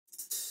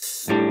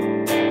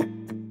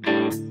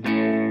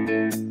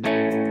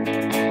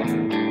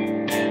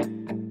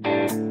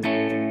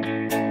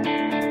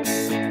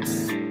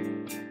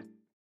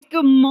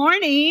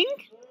morning.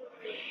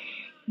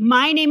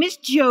 My name is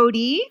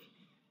Jodi.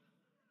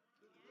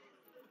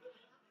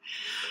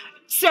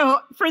 So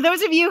for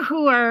those of you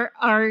who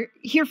are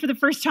here for the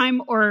first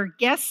time or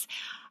guests,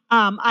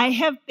 I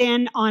have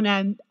been on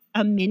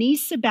a mini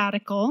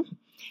sabbatical,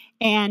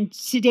 and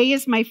today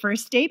is my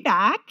first day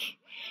back.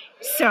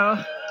 So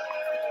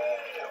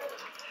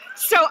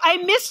I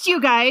missed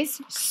you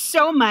guys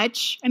so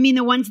much. I mean,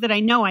 the ones that I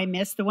know I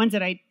missed, the ones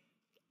that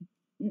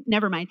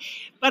never mind.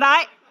 But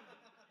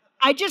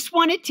I just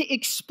wanted to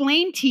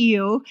explain to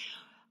you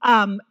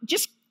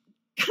just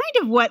kind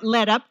of what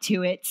led up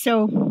to it.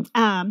 So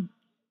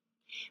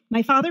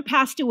my father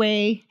passed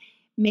away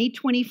May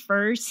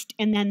 21st,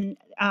 and then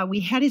we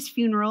had his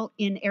funeral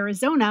in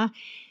Arizona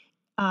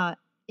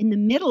in the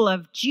middle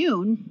of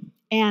June.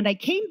 And I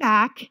came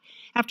back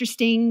after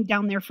staying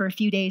down there for a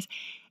few days,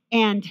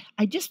 and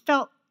I just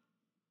felt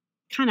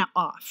kind of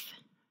off.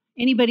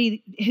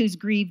 Anybody who's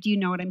grieved, you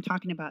know what I'm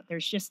talking about.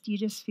 You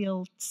just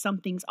feel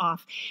something's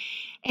off.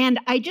 And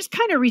I just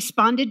kind of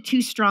responded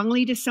too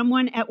strongly to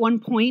someone at one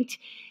point,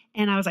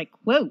 and I was like,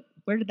 whoa,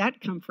 where did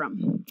that come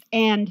from?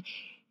 And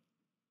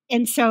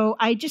so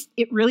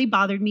it really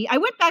bothered me. I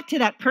went back to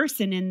that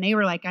person, and they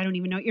were like, I don't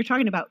even know what you're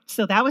talking about.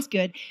 So that was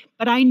good.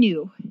 But I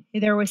knew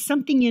there was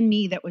something in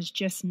me that was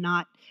just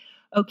not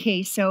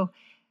okay. So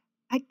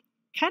I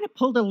kind of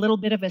pulled a little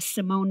bit of a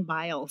Simone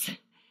Biles.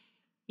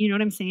 You know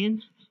what I'm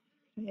saying?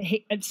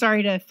 I'm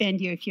sorry to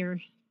offend you if you're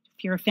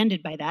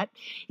offended by that.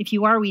 If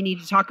you are, we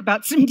need to talk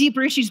about some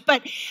deeper issues.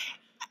 But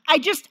I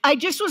just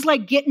was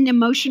like getting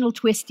emotional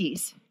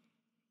twisties.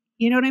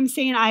 You know what I'm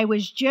saying?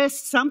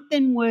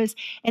 Something was,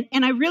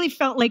 and I really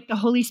felt like the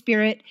Holy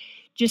Spirit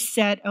just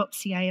said, oh,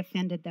 see, I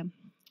offended them.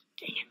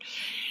 Dang it.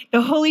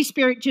 The Holy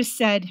Spirit just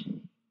said,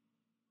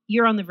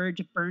 you're on the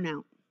verge of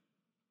burnout.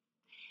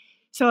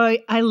 So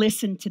I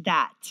listened to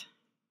that.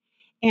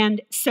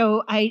 And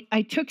so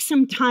I took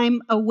some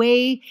time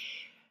away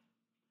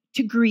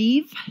to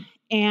grieve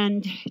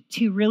and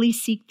to really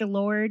seek the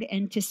Lord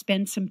and to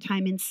spend some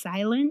time in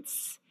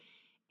silence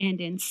and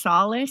in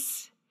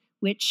solace,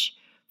 which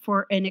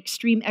for an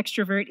extreme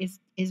extrovert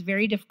is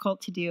very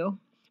difficult to do.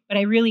 But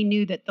I really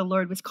knew that the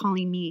Lord was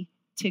calling me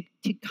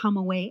to come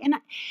away. And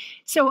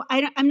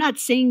I'm not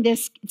saying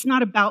this, it's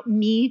not about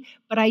me,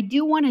 but I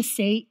do want to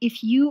say,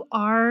 if you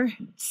are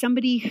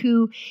somebody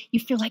who you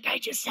feel like I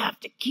just have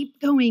to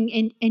keep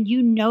going and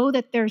you know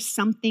that there's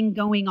something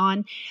going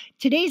on,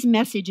 today's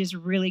message is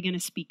really going to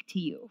speak to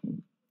you,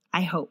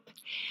 I hope.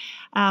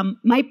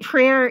 My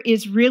prayer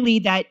is really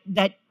that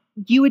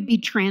you would be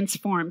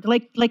transformed,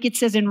 like it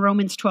says in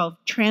Romans 12,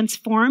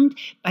 transformed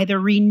by the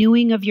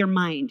renewing of your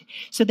mind,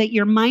 so that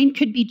your mind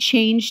could be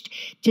changed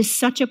to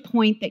such a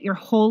point that your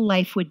whole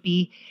life would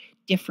be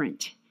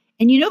different.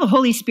 And you know the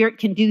Holy Spirit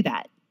can do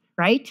that,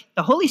 right?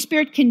 The Holy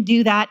Spirit can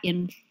do that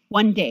in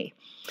one day.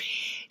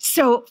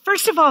 So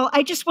first of all,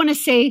 I just want to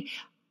say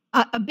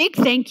a big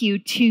thank you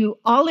to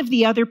all of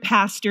the other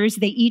pastors.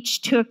 They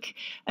each took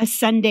a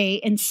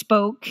Sunday and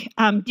spoke.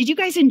 Did you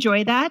guys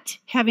enjoy that?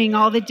 Having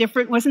all the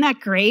different, wasn't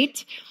that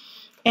great?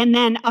 And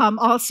then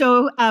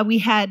also we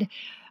had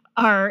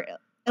our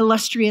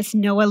illustrious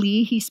Noah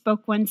Lee. He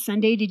spoke one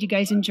Sunday. Did you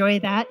guys enjoy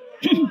that?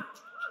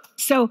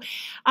 So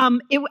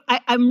I'm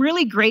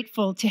really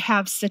grateful to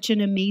have such an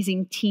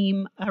amazing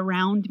team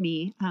around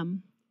me,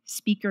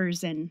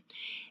 speakers and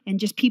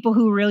just people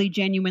who really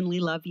genuinely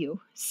love you.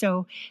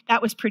 So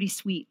that was pretty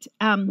sweet.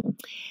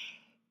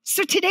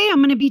 So today I'm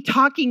going to be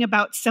talking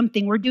about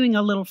something. We're doing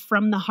a little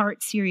From the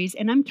Heart series,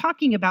 and I'm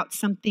talking about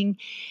something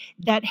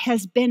that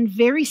has been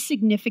very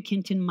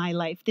significant in my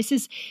life. This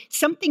is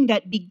something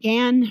that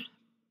began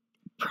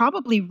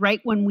probably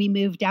right when we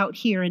moved out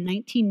here in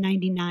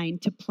 1999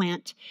 to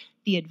plant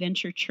the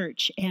Adventure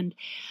Church. And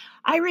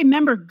I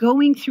remember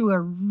going through a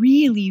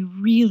really,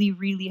 really,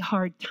 really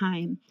hard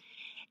time.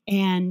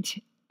 And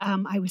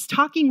I was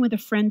talking with a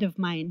friend of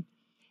mine,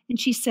 and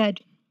she said,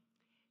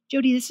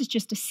 Jodi, this is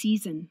just a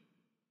season.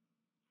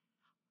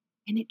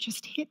 And it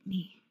just hit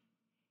me.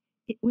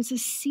 It was a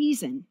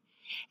season.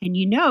 And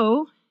you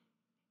know,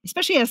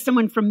 especially as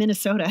someone from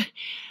Minnesota,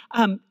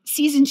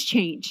 seasons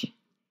change.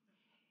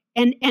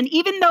 And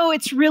even though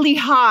it's really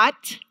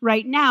hot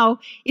right now,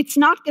 it's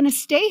not going to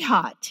stay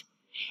hot.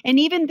 And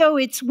even though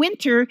it's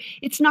winter,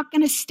 it's not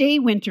going to stay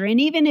winter. And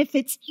even if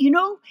it's,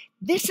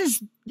 this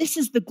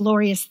is the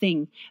glorious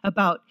thing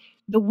about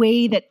the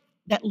way that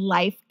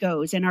life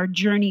goes and our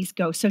journeys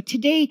go. So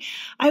today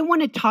I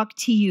want to talk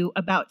to you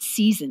about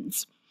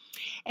seasons.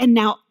 And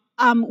now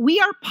we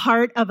are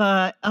part of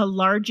a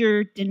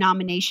larger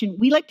denomination.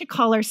 We like to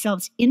call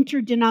ourselves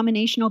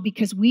interdenominational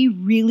because we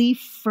really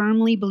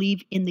firmly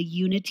believe in the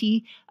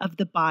unity of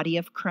the body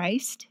of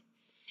Christ.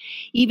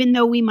 Even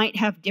though we might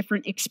have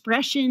different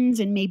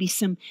expressions and maybe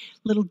some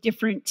little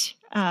different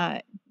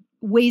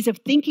ways of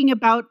thinking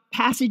about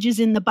passages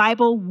in the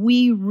Bible,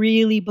 we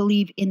really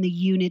believe in the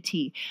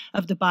unity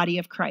of the body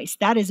of Christ.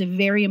 That is a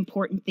very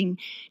important thing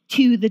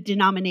to the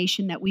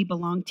denomination that we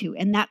belong to.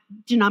 And that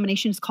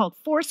denomination is called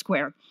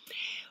Foursquare.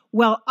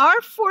 Well,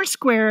 our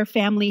Foursquare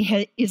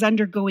family is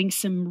undergoing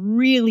some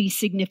really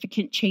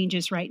significant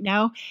changes right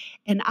now,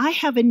 and I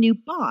have a new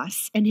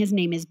boss, and his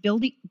name is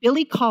Billy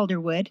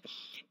Calderwood.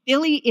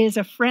 Billy is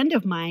a friend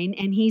of mine,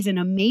 and he's an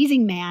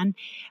amazing man.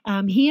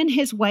 He and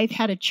his wife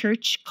had a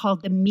church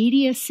called the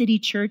Media City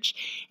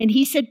Church, and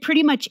he said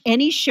pretty much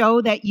any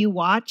show that you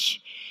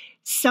watch,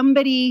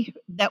 somebody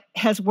that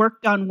has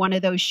worked on one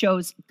of those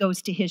shows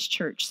goes to his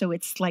church. So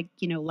it's like,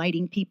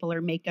 lighting people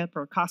or makeup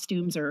or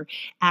costumes or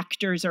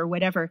actors or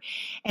whatever.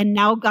 And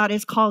now God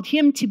has called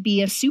him to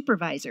be a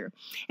supervisor.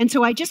 And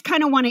so I just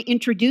kind of want to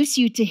introduce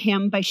you to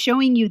him by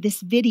showing you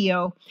this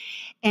video.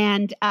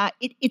 And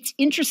it's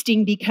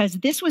interesting because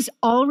this was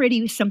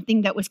already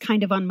something that was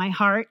kind of on my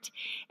heart.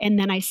 And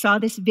then I saw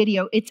this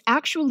video. It's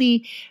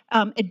actually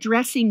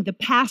addressing the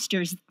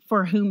pastors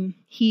for whom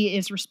he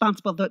is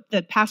responsible,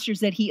 the pastors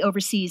that he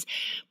oversees.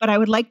 But I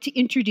would like to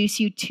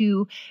introduce you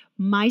to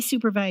my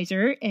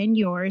supervisor and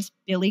yours,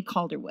 Billy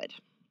Calderwood.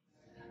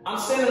 I'm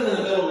standing in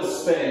the middle of a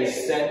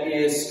space that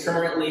is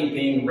currently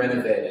being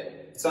renovated.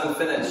 It's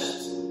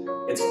unfinished.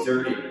 It's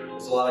dirty.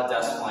 There's a lot of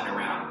dust flying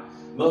around.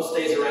 Most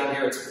days around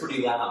here, it's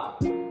pretty loud.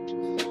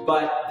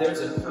 But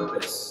there's a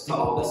purpose to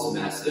all this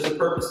mess. There's a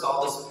purpose to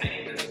all this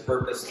pain. There's a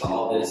purpose to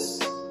all this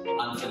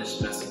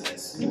unfinished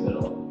messiness in the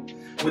middle.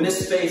 When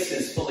this space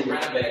is fully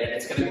renovated,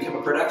 it's going to become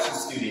a production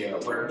studio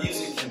where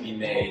music can be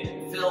made,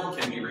 and film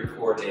can be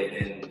recorded,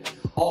 and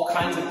all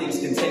kinds of things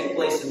can take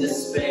place in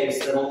this space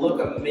that'll look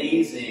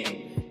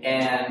amazing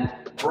and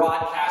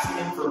broadcast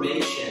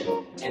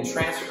information and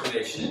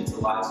transformation into the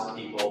lives of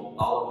people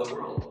all over the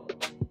world.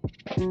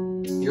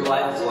 Your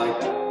life is like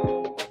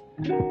that.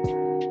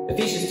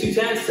 Ephesians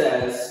 2:10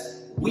 says,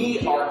 we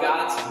are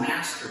God's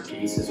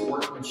masterpiece, His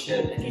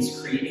workmanship, and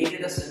He's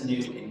created us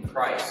anew in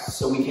Christ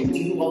so we can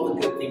do all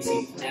the good things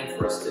He planned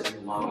for us to do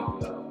long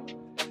ago.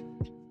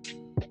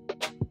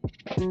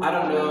 I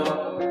don't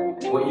know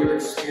what you're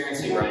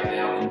experiencing right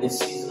now in this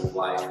season of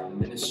life and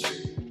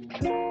ministry,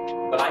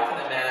 but I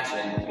can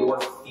imagine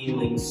you're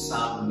feeling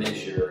some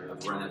measure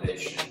of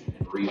renovation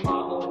and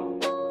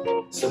remodeling,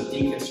 some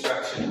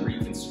deconstruction and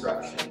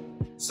reconstruction.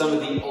 Some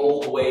of the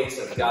old ways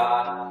of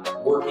God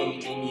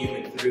working in you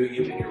and through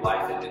you in your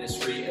life and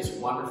ministry, as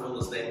wonderful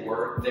as they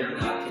were, they're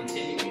not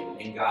continuing,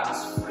 and God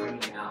is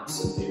bringing out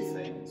some new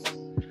things.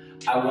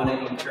 I want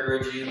to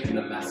encourage you in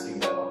the messy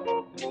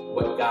middle.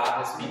 What God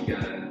has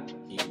begun,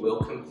 He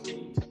will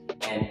complete,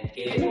 and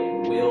it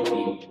will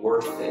be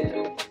worth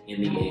it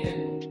in the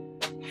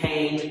end.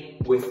 Hang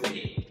with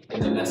me in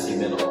the messy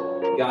middle.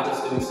 God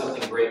is doing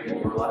something great in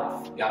your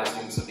life. God is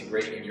doing something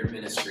great in your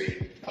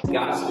ministry.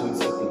 God is doing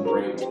something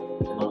great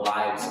in the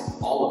lives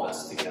of all of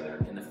us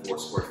together in the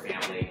Foursquare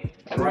family.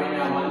 And right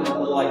now, I'm a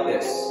little like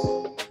this.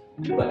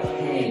 But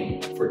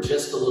hang for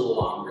just a little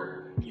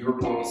longer. You're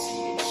going to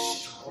see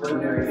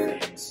extraordinary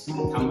things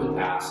come to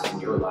pass in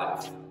your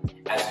life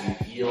as you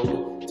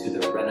yield to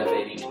the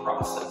renovating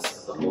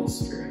process of the Holy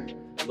Spirit.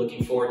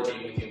 Looking forward to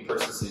being with you in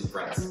person soon,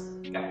 friends.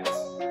 God bless.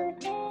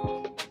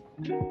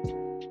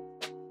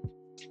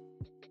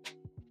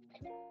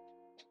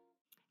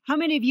 How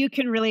many of you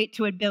can relate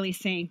to what Billy's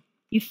saying?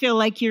 You feel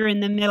like you're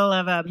in the middle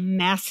of a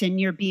mess and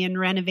you're being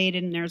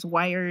renovated and there's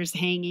wires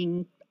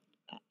hanging,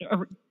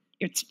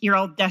 you're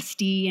all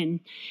dusty and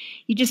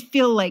you just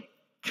feel like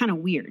kind of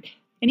weird.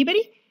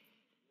 Anybody?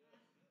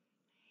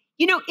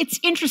 It's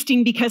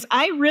interesting because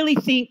I really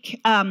think,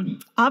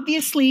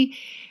 obviously,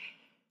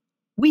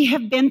 we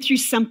have been through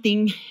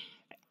something.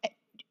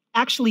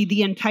 Actually,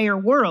 the entire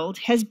world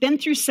has been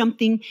through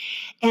something,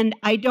 and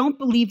I don't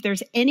believe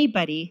there's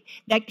anybody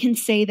that can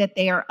say that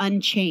they are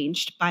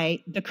unchanged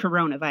by the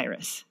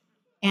coronavirus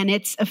and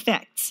its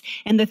effects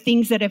and the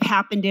things that have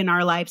happened in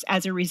our lives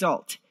as a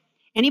result.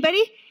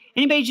 Anybody?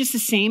 Anybody just the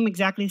same,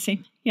 exactly the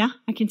same? Yeah,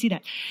 I can see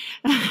that.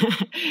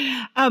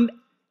 And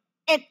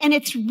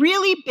it's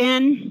really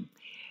been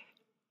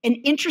an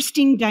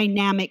interesting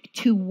dynamic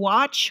to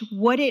watch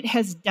what it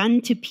has done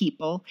to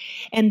people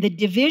and the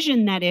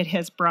division that it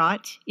has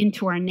brought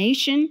into our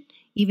nation,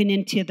 even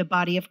into the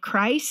body of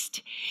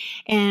Christ.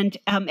 And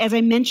as I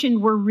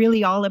mentioned, we're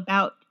really all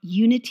about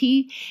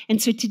unity.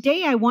 And so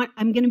today I'm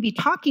going to be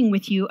talking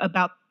with you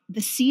about the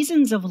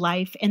seasons of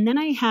life. And then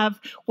I have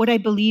what I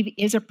believe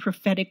is a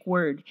prophetic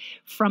word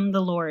from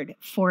the Lord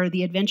for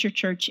the Adventure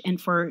Church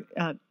and for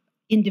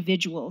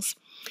individuals.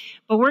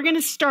 But we're going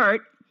to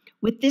start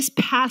with this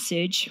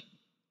passage,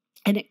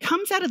 and it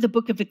comes out of the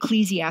book of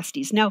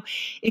Ecclesiastes. Now,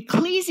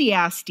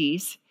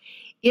 Ecclesiastes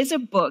is a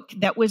book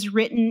that was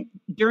written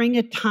during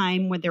a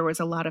time when there was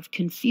a lot of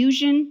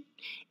confusion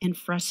and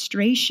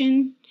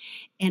frustration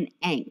and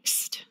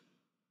angst.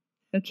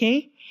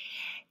 Okay?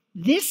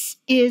 This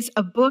is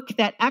a book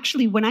that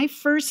actually, when I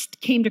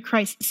first came to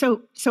Christ,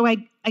 so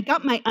I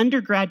got my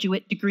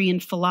undergraduate degree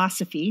in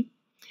philosophy.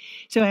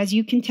 So as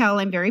you can tell,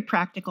 I'm very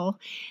practical,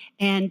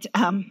 and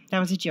that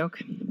was a joke.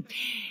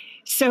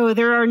 So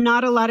there are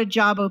not a lot of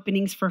job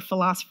openings for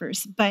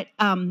philosophers, but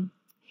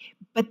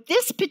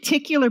this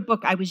particular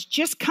book, I was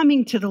just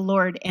coming to the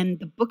Lord, and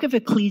the book of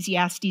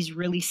Ecclesiastes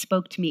really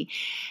spoke to me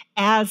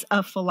as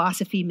a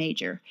philosophy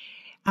major.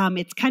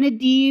 It's kind of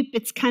deep.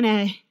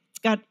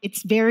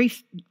 It's very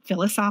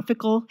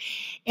philosophical.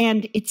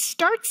 And it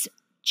starts,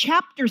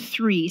 chapter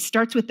 3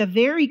 starts with a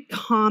very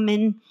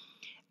common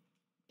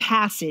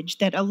passage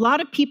that a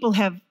lot of people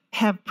have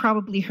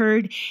probably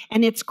heard,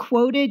 and it's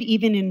quoted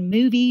even in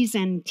movies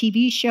and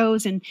TV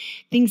shows and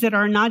things that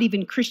are not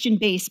even Christian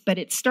based. But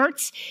it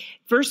starts,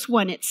 verse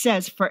 1, it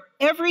says, "For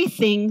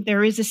everything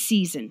there is a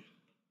season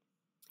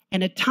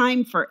and a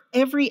time for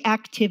every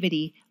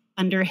activity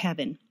under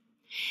heaven,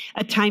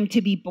 a time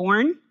to be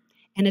born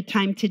and a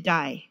time to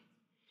die,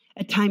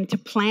 a time to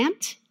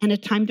plant and a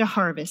time to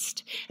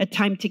harvest, a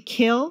time to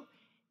kill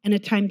and a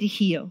time to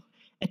heal,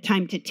 a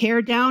time to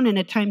tear down and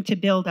a time to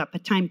build up, a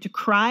time to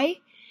cry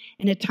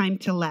and a time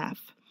to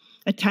laugh,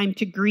 a time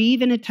to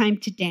grieve and a time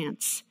to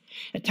dance,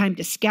 a time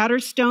to scatter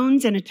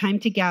stones and a time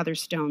to gather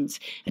stones,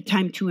 a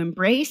time to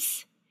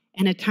embrace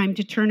and a time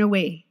to turn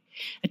away,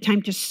 a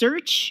time to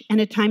search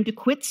and a time to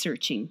quit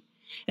searching,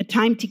 a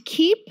time to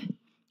keep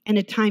and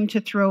a time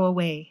to throw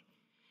away,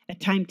 a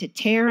time to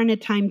tear and a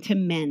time to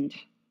mend,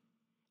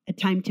 a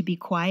time to be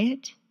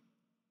quiet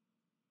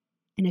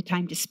and a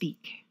time to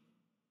speak,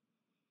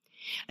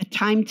 a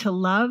time to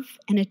love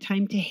and a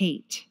time to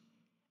hate,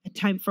 a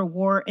time for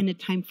war and a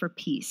time for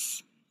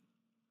peace."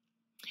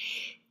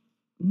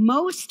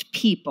 Most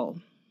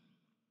people,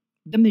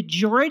 the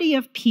majority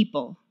of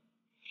people,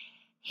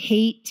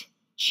 hate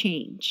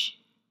change.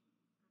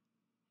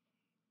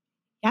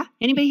 Yeah?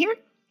 Anybody here?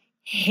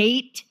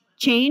 Hate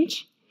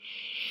change?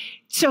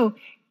 So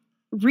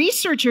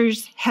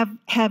researchers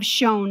have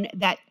shown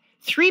that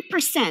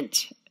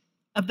 3%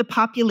 of the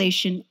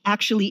population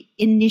actually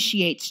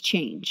initiates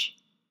change.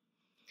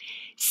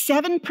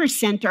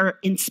 7% are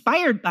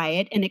inspired by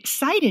it and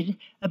excited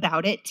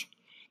about it,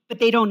 but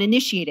they don't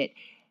initiate it.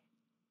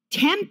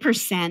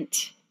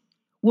 10%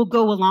 will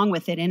go along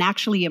with it and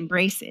actually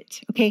embrace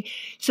it, okay?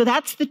 So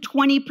that's the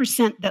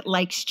 20% that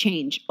likes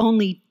change.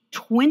 Only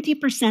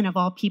 20% of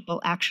all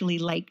people actually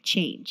like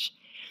change.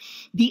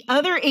 The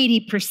other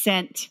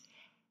 80%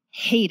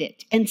 hate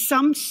it, and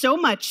some so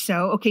much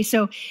so, okay,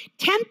 so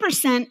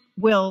 10%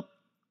 will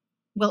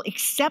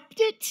accept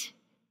it.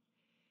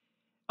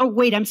 Oh,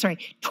 wait, I'm sorry.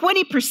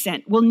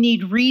 20% will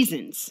need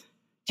reasons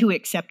to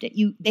accept it.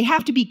 They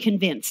have to be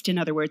convinced, in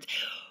other words.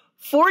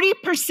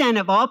 40%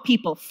 of all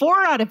people,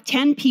 4 out of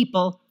 10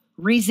 people,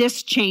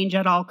 resist change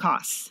at all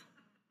costs.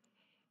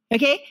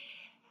 Okay?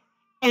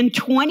 And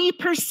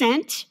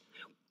 20%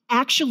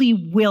 actually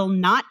will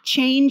not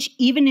change,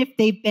 even if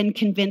they've been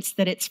convinced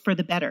that it's for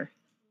the better.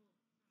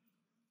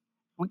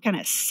 What kind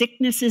of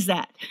sickness is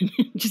that?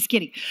 Just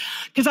kidding.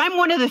 Because I'm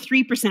one of the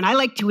 3%. I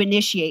like to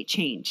initiate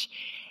change.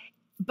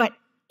 But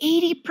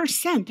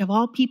 80% of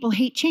all people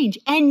hate change.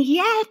 And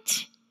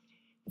yet,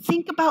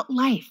 think about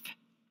life.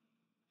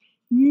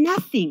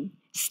 Nothing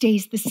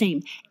stays the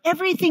same.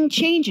 Everything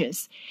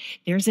changes.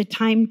 There's a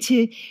time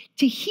to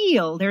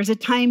heal. There's a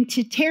time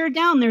to tear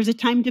down. There's a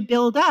time to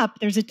build up.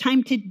 There's a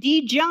time to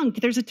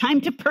de-junk. There's a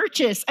time to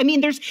purchase. I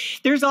mean,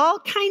 there's all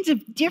kinds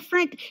of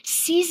different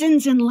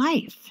seasons in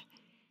life.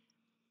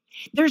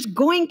 There's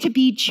going to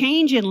be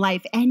change in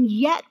life, and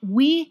yet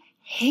we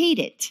hate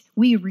it.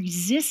 We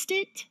resist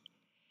it.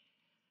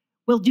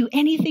 We'll do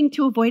anything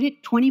to avoid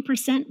it.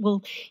 20%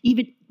 will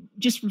even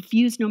just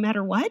refuse no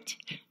matter what.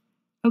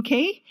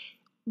 Okay?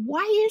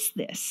 Why is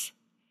this?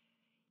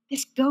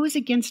 This goes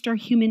against our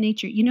human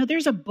nature. You know,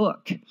 there's a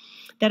book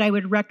that I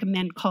would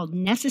recommend called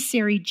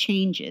Necessary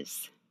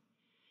Changes.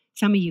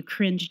 Some of you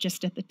cringe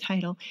just at the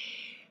title.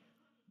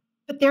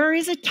 But there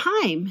is a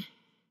time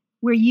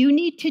where you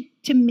need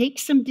to make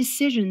some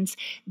decisions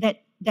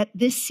that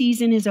this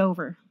season is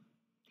over.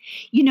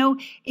 You know,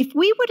 if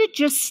we would have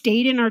just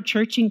stayed in our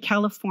church in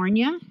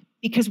California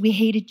because we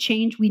hated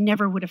change, we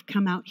never would have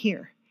come out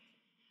here.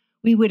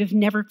 We would have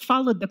never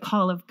followed the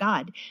call of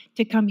God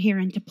to come here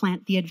and to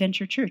plant the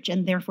Adventure Church,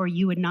 and therefore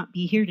you would not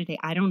be here today.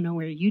 I don't know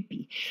where you'd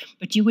be,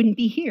 but you wouldn't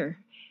be here.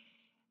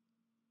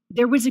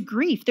 There was a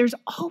grief. There's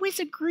always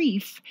a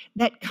grief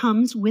that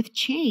comes with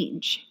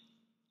change.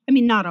 I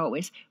mean, not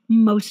always,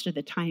 most of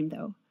the time,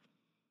 though.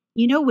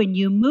 You know, when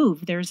you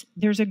move, there's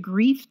a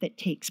grief that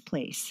takes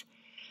place.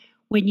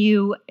 When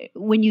you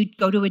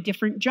go to a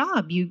different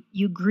job,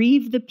 you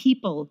grieve the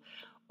people.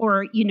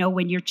 Or, you know,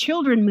 when your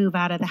children move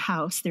out of the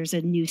house, there's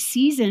a new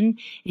season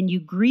and you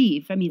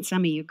grieve. I mean,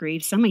 some of you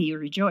grieve, some of you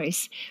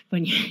rejoice.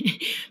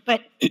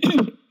 But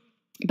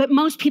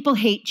most people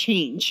hate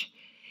change.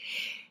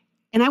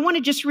 And I want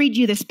to just read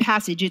you this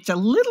passage. It's a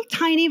little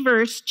tiny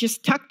verse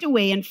just tucked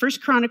away in 1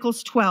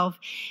 Chronicles 12.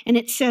 And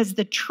it says,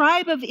 the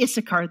tribe of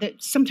Issachar,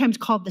 that's sometimes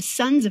called the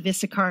sons of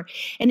Issachar.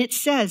 And it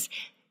says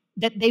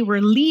that they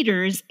were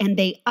leaders and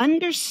they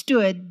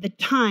understood the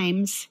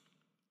times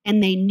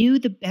and they knew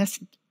the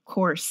best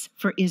course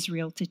for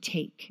Israel to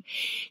take.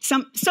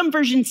 Some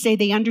versions say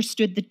they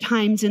understood the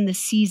times and the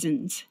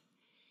seasons.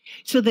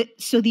 So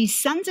these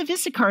sons of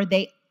Issachar,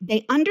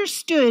 they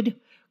understood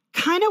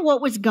kind of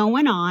what was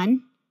going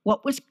on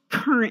what was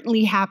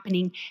currently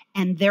happening,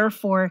 and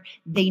therefore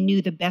they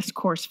knew the best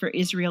course for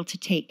Israel to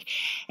take.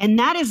 And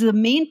that is the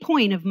main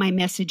point of my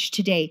message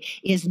today,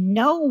 is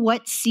know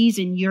what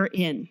season you're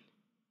in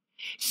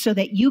so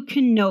that you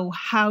can know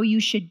how you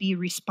should be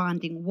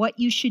responding, what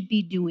you should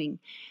be doing,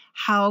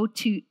 how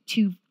to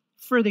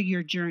further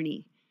your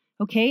journey.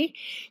 Okay?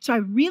 So I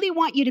really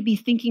want you to be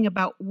thinking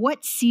about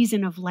what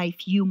season of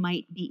life you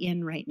might be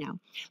in right now.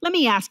 Let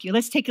me ask you,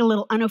 let's take a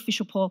little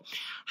unofficial poll.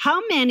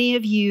 How many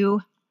of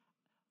you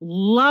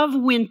love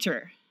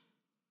winter?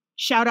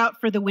 Shout out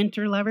for the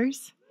winter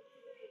lovers.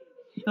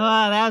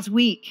 Oh, that was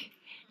weak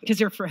because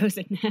they're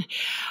frozen.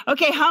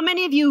 Okay, how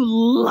many of you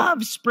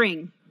love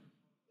spring?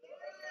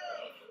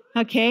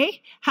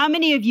 Okay, how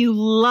many of you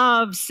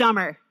love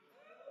summer?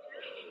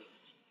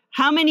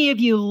 How many of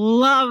you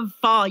love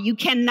fall? You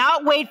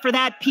cannot wait for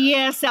that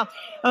PSL.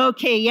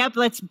 Okay, yep,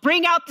 let's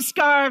bring out the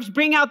scarves,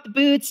 bring out the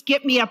boots,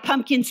 get me a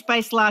pumpkin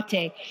spice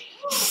latte.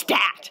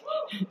 Stat.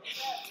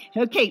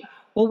 Okay,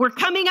 well, we're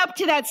coming up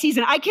to that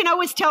season. I can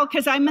always tell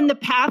because I'm in the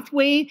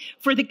pathway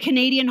for the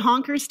Canadian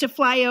honkers to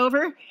fly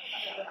over.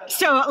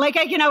 So, like,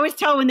 I can always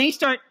tell when they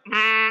start,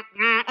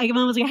 I can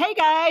almost go, hey,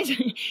 guys.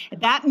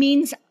 That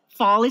means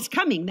fall is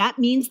coming. That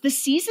means the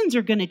seasons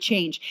are going to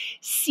change.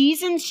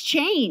 Seasons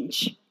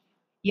change.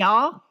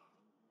 Y'all,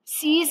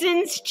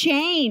 seasons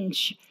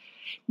change.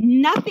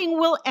 Nothing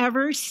will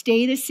ever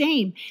stay the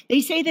same.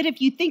 They say that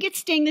if you think it's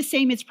staying the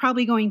same, it's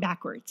probably going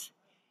backwards.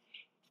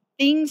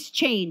 Things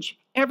change.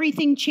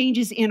 Everything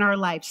changes in our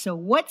lives. So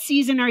what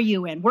season are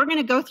you in? We're going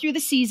to go through the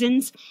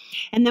seasons,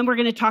 and then we're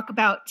going to talk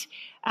about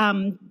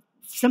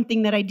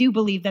something that I do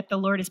believe that the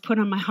Lord has put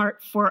on my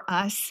heart for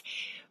us.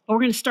 But we're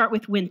going to start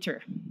with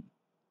winter.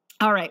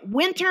 All right,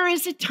 winter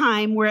is a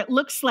time where it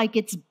looks like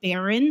it's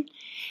barren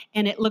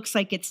and it looks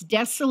like it's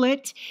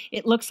desolate.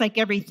 It looks like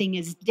everything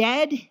is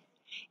dead.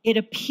 It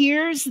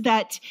appears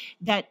that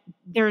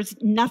there's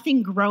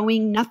nothing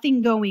growing,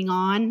 nothing going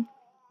on.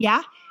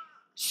 Yeah?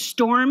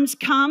 Storms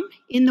come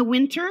in the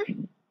winter.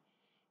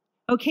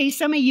 Okay,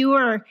 some of you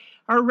are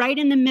right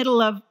in the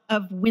middle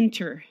of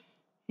winter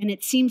and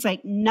it seems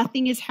like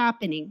nothing is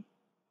happening.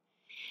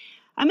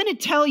 I'm going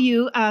to tell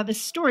you the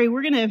story.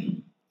 We're going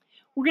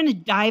to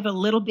dive a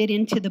little bit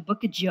into the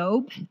book of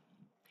Job.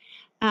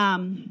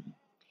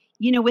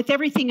 With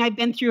everything I've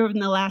been through over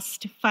the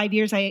last 5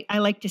 years, I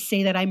like to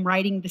say that I'm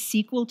writing the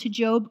sequel to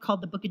Job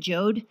called the book of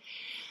Jod.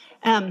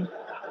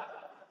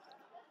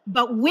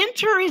 But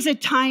winter is a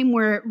time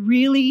where it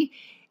really,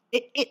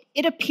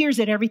 it appears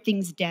that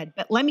everything's dead.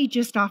 But let me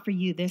just offer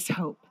you this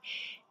hope.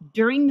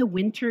 During the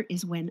winter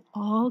is when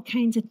all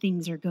kinds of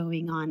things are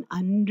going on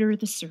under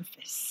the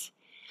surface.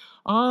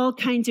 All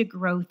kinds of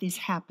growth is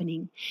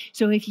happening.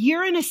 So if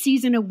you're in a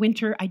season of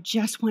winter, I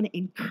just want to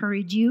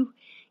encourage you.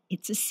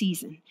 It's a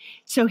season.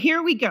 So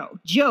here we go.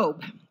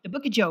 Job, the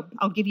book of Job.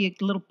 I'll give you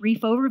a little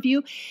brief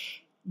overview.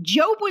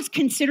 Job was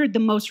considered the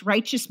most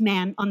righteous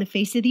man on the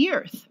face of the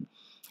earth.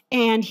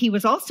 And he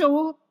was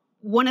also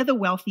one of the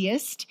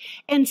wealthiest.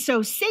 And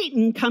so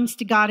Satan comes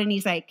to God and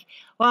he's like,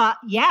 well,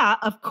 yeah,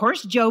 of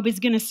course Job is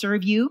going to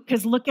serve you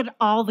because look at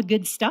all the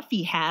good stuff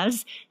he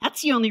has.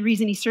 That's the only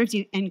reason he serves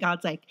you. And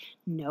God's like,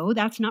 no,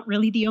 that's not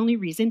really the only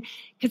reason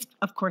because,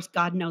 of course,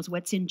 God knows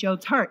what's in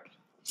Job's heart.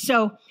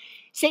 So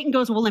Satan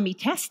goes, well, let me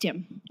test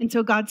him. And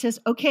so God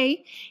says,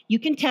 okay, you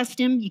can test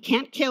him. You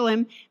can't kill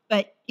him.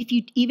 But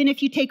even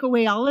if you take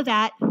away all of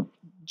that,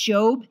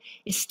 Job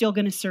is still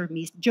going to serve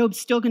me. Job's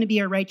still going to be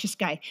a righteous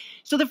guy.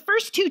 So the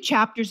first 2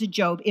 chapters of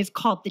Job is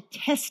called the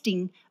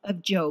testing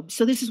of Job.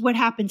 So this is what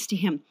happens to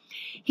him.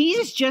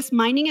 He's just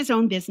minding his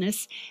own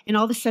business, and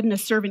all of a sudden a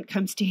servant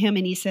comes to him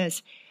and he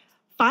says,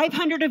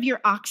 500 of your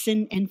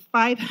oxen and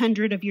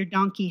 500 of your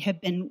donkey have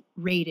been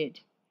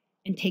raided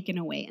and taken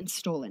away and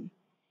stolen,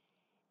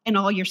 and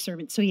all your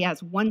servants. So he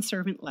has one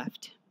servant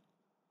left.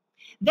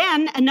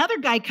 Then another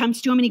guy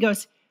comes to him and he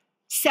goes,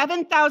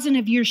 7,000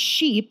 of your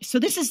sheep. So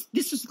this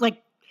is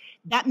like,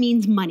 that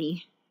means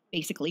money,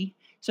 basically.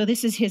 So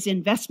this is his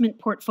investment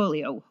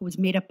portfolio, was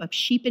made up of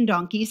sheep and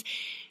donkeys.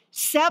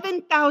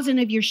 7,000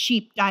 of your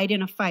sheep died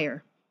in a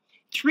fire.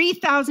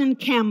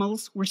 3,000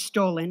 camels were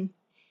stolen.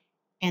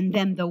 And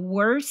then the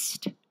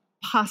worst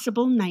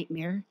possible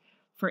nightmare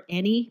for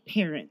any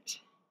parent.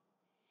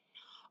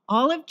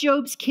 All of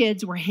Job's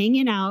kids were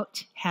hanging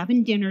out,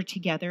 having dinner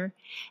together,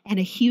 and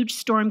a huge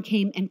storm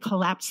came and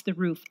collapsed the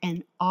roof,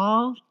 and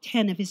all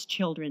 10 of his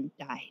children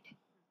died.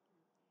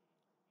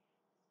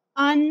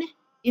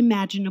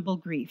 Unimaginable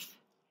grief.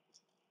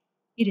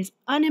 It is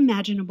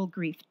unimaginable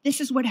grief. This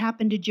is what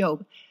happened to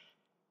Job.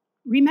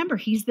 Remember,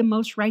 he's the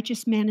most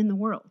righteous man in the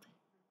world.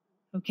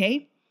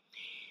 Okay?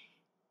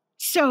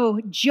 So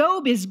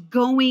Job is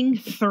going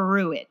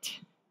through it,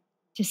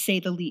 to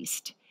say the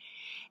least.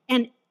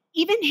 And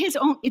even his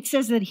own, it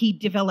says that he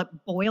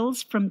developed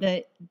boils from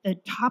the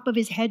top of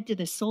his head to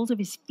the soles of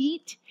his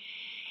feet.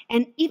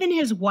 And even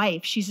his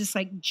wife, she's just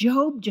like,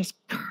 Job, just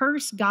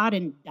curse God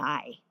and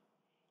die.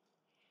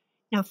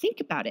 Now think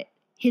about it.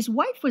 His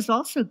wife was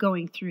also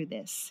going through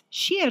this.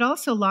 She had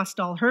also lost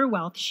all her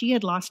wealth. She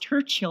had lost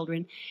her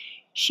children.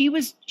 She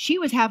was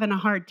having a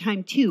hard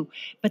time too.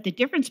 But the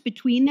difference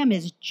between them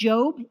is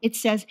Job, it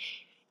says,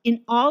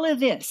 in all of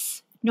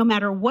this, no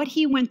matter what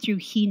he went through,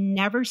 he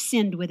never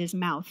sinned with his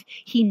mouth.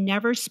 He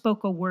never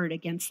spoke a word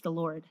against the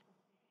Lord.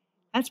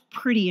 That's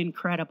pretty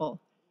incredible.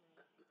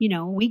 You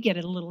know, we get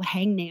a little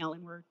hangnail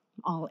and we're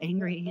all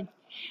angry.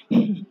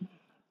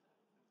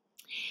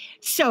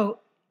 So,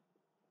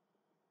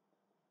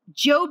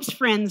 Job's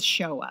friends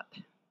show up.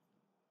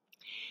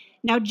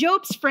 Now,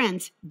 Job's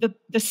friends,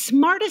 the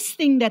smartest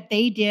thing that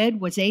they did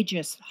was they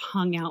just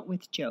hung out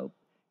with Job.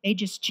 They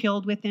just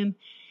chilled with him,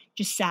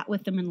 just sat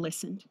with him and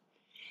listened.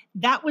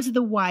 That was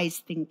the wise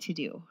thing to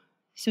do.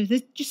 So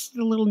this just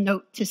a little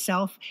note to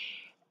self.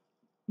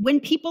 When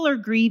people are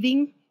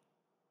grieving,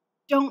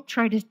 don't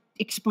try to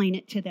explain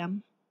it to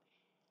them.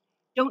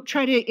 Don't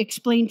try to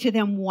explain to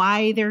them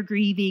why they're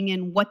grieving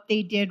and what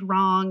they did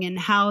wrong and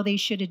how they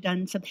should have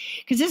done something.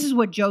 Because this is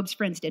what Job's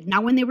friends did.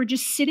 Now, when they were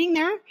just sitting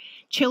there,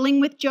 chilling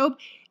with Job,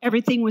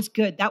 everything was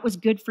good. That was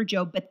good for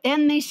Job. But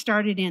then they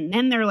started in.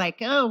 Then they're like,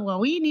 oh, well,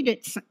 we need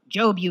it.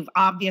 Job, you've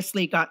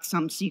obviously got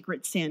some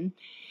secret sin.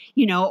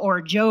 You know,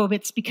 or Job,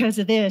 it's because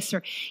of this.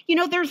 Or, you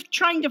know, they're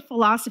trying to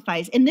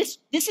philosophize. And this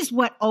is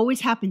what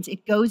always happens.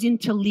 It goes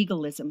into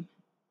legalism.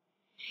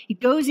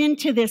 It goes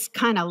into this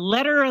kind of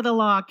letter of the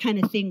law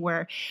kind of thing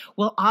where,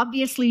 well,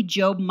 obviously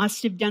Job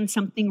must have done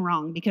something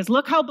wrong because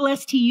look how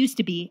blessed he used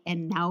to be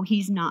and now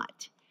he's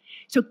not.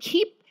 So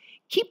keep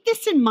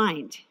this in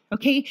mind,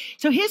 okay?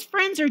 So his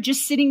friends are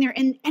just sitting there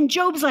and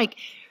Job's like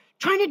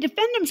trying to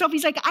defend himself.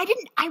 He's like,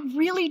 I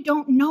really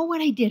don't know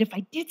what I did. If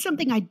I did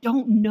something, I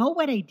don't know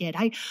what I did.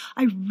 I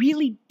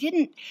really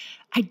didn't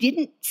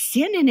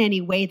sin in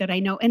any way that I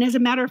know. And as a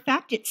matter of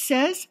fact, it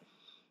says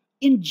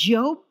in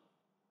Job,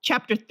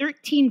 Chapter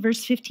 13,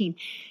 verse 15.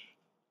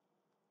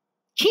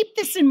 Keep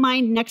this in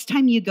mind next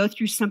time you go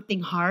through something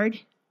hard.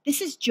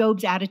 This is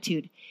Job's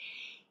attitude.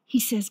 He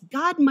says,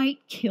 God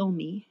might kill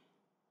me,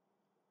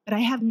 but I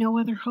have no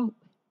other hope.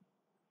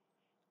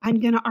 I'm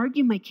going to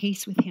argue my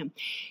case with him.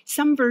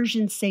 Some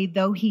versions say,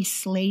 though he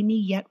slay me,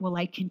 yet will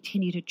I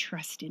continue to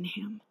trust in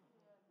him.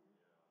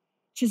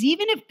 It says,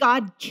 even if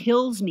God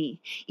kills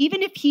me,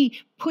 even if he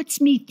puts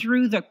me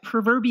through the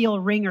proverbial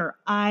ringer,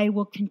 I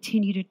will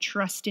continue to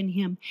trust in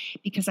him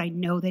because I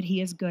know that he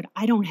is good.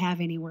 I don't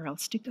have anywhere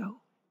else to go.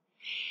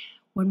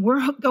 When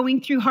we're going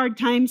through hard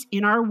times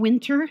in our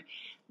winter,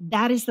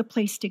 that is the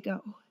place to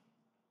go,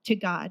 to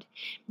God.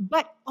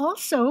 But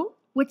also,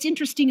 what's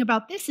interesting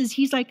about this is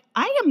he's like,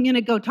 I am going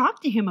to go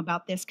talk to him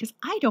about this because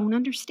I don't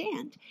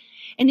understand.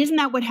 And isn't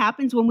that what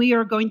happens when we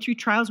are going through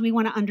trials? We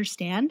want to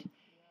understand.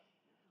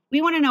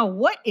 We want to know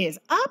what is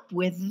up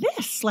with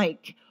this.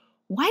 Like,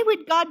 why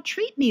would God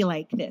treat me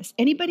like this?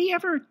 Anybody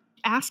ever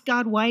ask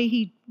God why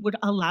he would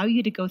allow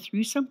you to go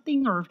through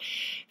something or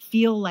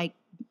feel like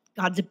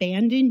God's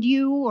abandoned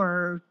you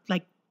or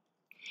like,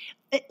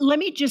 let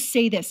me just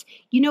say this.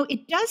 You know,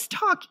 it does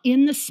talk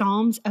in the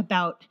Psalms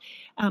about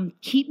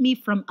keep me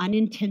from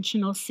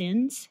unintentional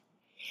sins.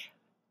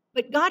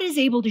 But God is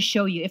able to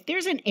show you if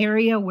there's an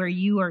area where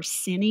you are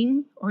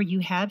sinning or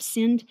you have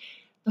sinned,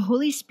 the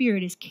Holy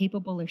Spirit is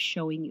capable of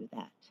showing you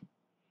that.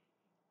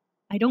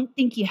 I don't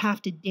think you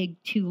have to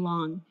dig too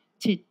long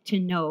to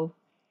know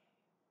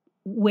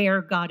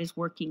where God is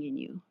working in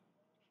you.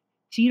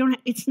 So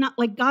it's not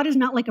like God is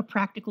not like a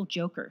practical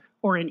joker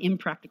or an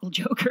impractical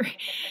joker.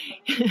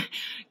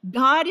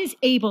 God is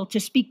able to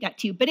speak that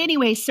to you. But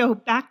anyway, so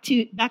back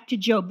to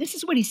Job. This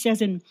is what he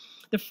says in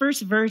the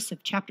first verse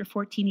of chapter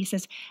 14. He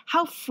says,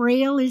 how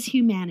frail is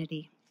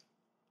humanity?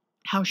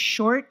 How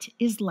short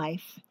is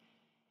life?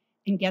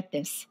 And get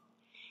this,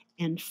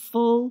 and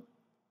full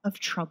of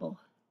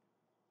trouble.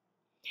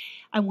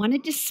 I want to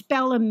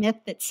dispel a myth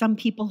that some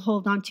people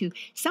hold on to.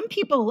 Some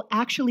people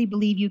actually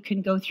believe you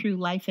can go through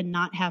life and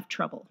not have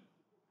trouble.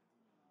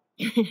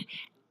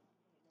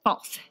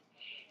 False.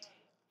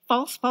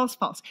 False, false,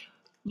 false.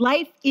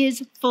 Life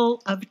is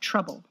full of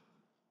trouble.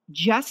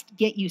 Just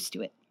get used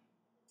to it.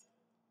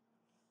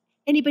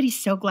 Anybody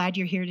so glad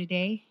you're here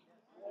today?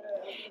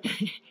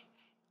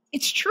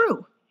 It's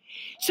true.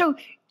 So,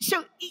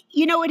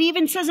 you know, it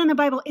even says in the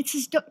Bible, it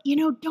says,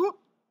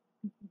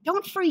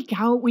 don't freak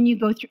out when you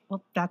go through,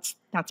 well, that's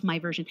my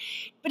version.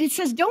 But it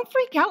says, don't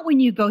freak out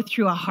when you go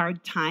through a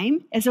hard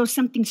time as though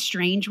something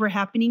strange were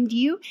happening to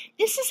you.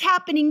 This is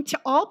happening to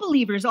all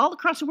believers all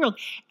across the world.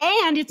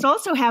 And it's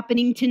also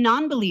happening to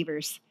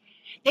non-believers.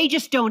 They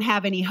just don't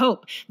have any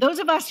hope. Those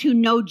of us who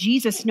know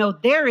Jesus know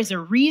there is a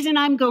reason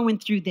I'm going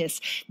through this.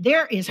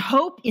 There is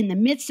hope in the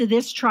midst of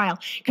this trial.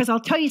 Because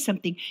I'll tell you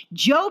something,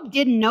 Job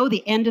didn't know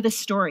the end of the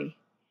story.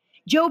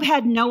 Job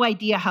had no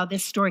idea how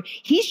this story,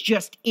 he's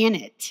just in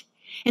it.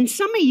 And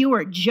some of you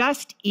are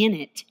just in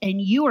it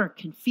and you are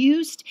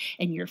confused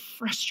and you're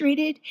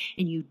frustrated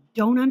and you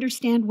don't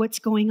understand what's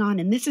going on.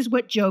 And this is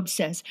what Job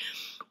says.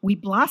 We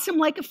blossom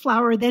like a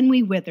flower, then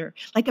we wither.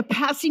 Like a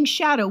passing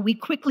shadow, we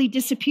quickly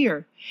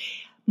disappear.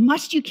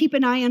 Must you keep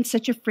an eye on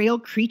such a frail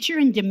creature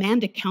and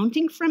demand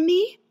accounting from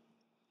me?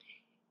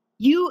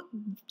 You,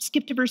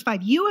 skip to verse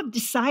 5, you have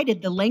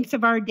decided the length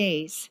of our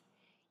days.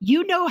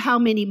 You know how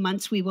many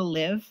months we will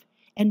live,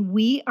 and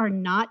we are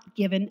not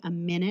given a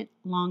minute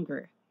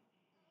longer.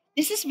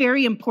 This is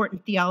very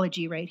important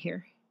theology right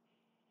here.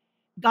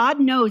 God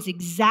knows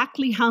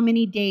exactly how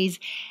many days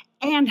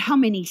and how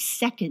many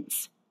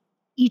seconds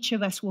each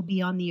of us will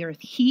be on the earth.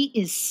 He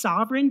is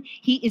sovereign.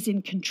 He is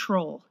in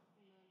control.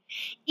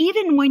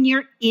 Even when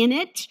you're in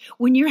it,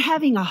 when you're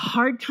having a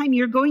hard time,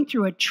 you're going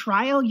through a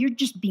trial, you're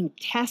just being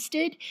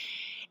tested,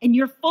 and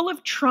you're full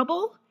of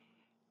trouble,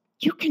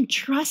 you can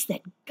trust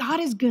that God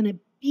is going to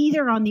be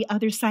there on the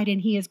other side, and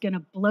he is going to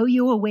blow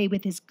you away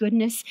with his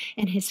goodness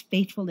and his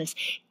faithfulness.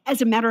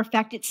 As a matter of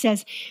fact, it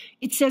says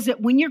that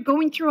when you're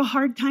going through a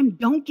hard time,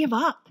 don't give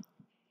up.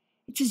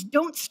 It says,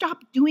 don't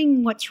stop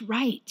doing what's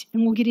right.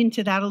 And we'll get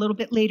into that a little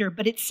bit later.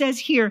 But it says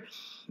here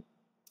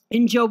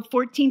in Job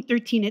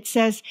 14:13, it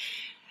says,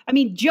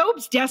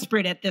 Job's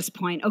desperate at this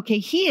point. Okay,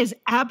 he is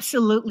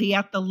absolutely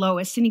at the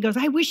lowest. And he goes,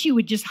 I wish you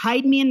would just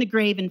hide me in the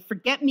grave and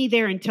forget me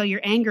there until your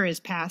anger is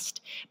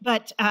past.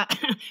 But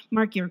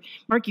mark your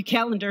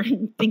calendar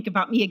and think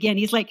about me again.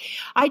 He's like,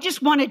 I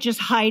just want to just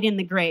hide in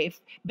the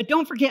grave, but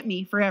don't forget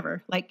me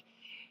forever. Like,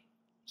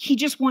 he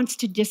just wants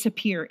to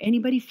disappear.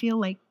 Anybody feel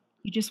like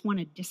you just want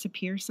to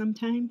disappear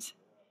sometimes?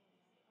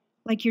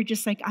 Like you're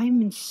just like,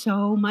 I'm in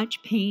so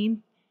much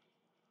pain,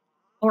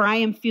 or I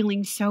am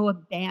feeling so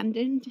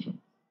abandoned.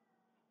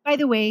 By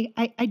the way,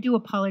 I do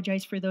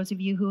apologize for those of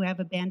you who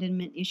have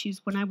abandonment issues.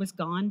 When I was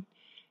gone,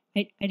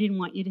 I didn't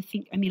want you to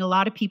think, a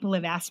lot of people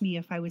have asked me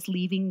if I was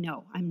leaving.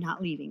 No, I'm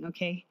not leaving,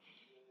 okay?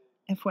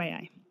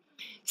 FYI.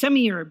 Some of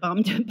you are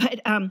bummed,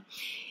 but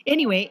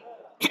anyway,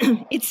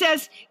 it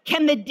says,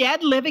 can the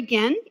dead live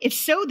again? If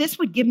so, this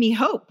would give me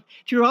hope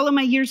through all of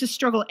my years of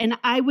struggle, and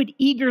I would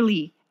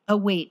eagerly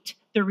await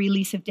the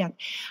release of death.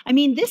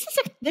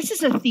 This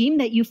is a theme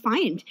that you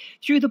find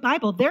through the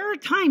Bible. There are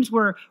times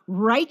where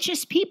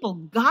righteous people,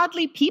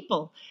 godly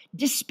people,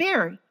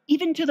 despair,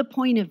 even to the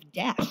point of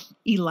death.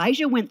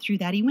 Elijah went through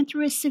that. He went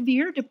through a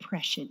severe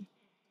depression.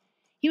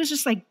 He was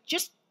just like,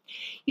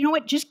 you know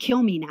what? Just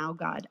kill me now,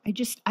 God.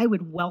 I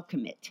would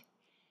welcome it.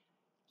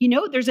 You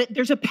know,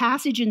 there's a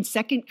passage in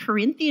 2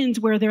 Corinthians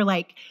where they're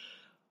like,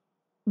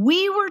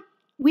 we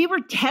were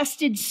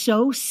tested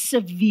so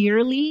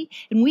severely,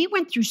 and we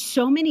went through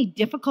so many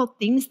difficult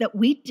things that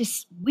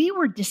we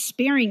were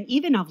despairing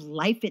even of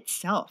life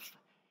itself.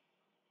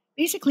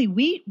 Basically,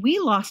 we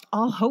lost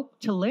all hope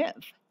to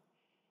live.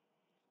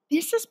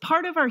 This is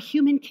part of our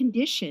human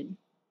condition.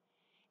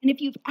 And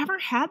if you've ever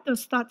had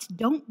those thoughts,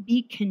 don't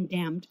be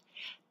condemned.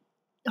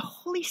 The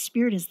Holy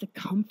Spirit is the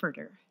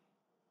comforter.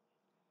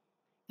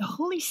 The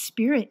Holy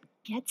Spirit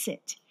gets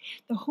it.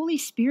 The Holy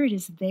Spirit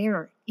is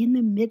there in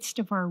the midst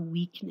of our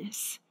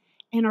weakness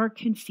and our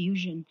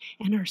confusion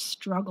and our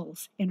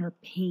struggles and our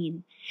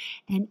pain,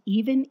 and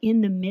even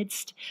in the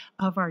midst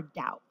of our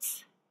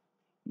doubts.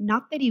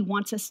 Not that he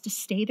wants us to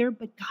stay there,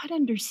 but God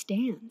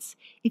understands.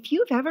 If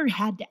you've ever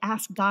had to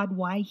ask God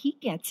why, he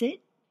gets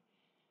it.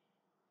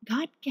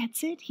 God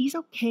gets it. He's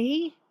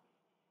okay.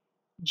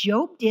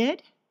 Job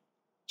did.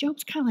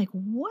 Job's kind of like,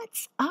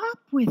 what's up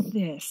with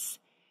this?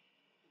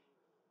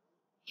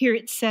 Here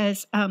it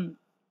says,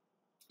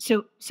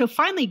 so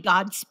finally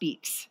God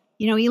speaks.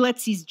 You know, he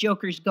lets these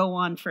jokers go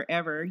on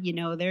forever. You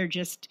know,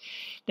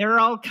 they're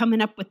all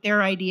coming up with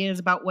their ideas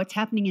about what's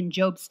happening, and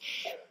Job's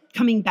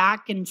coming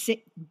back and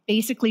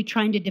basically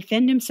trying to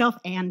defend himself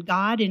and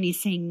God, and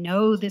he's saying,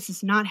 no, this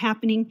is not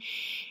happening.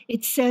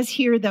 It says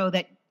here, though,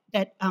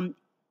 that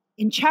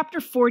in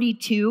chapter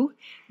 42,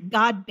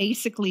 God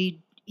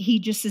basically, he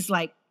just is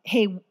like,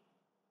 hey,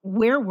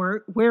 where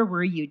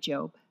were you,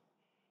 Job?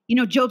 You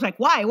know, Job's like,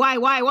 why?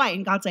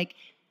 And God's like,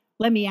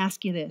 let me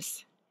ask you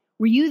this.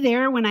 Were you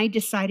there when I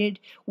decided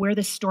where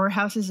the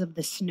storehouses of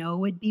the snow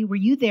would be? Were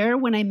you there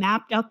when I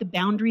mapped out the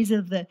boundaries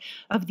of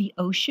the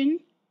ocean?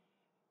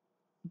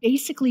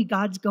 Basically,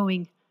 God's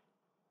going,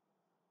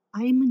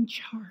 I am in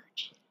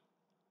charge.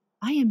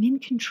 I am in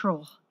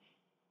control.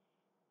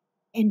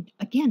 And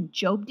again,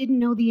 Job didn't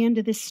know the end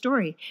of this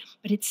story,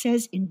 but it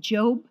says in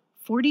Job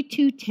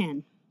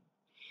 42:10,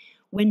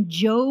 when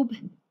Job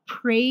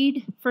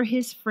prayed for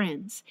his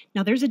friends.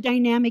 Now, there's a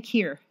dynamic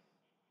here.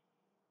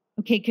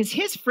 Okay, because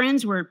his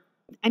friends were,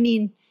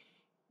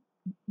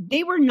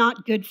 they were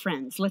not good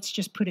friends. Let's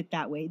just put it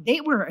that way. They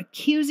were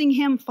accusing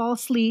him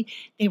falsely.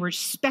 They were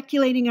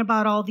speculating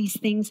about all these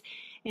things.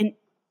 And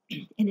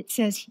it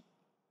says,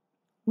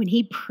 when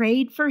he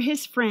prayed for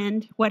his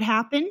friend, what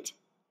happened?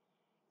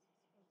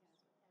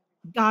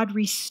 God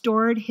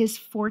restored his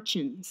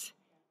fortunes.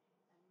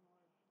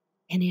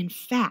 And in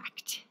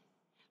fact,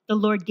 the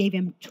Lord gave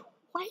him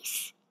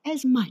twice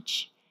as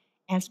much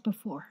as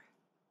before.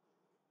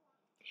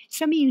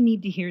 Some of you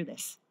need to hear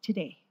this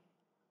today,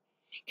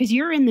 because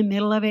you're in the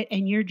middle of it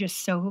and you're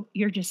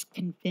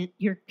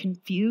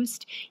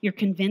confused. You're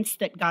convinced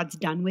that God's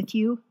done with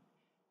you.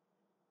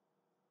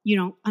 You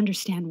don't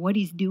understand what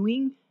he's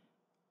doing.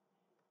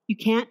 You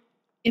can't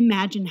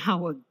imagine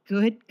how a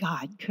good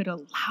God could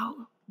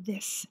allow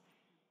this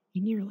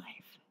in your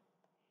life.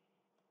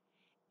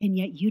 And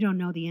yet you don't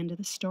know the end of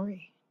the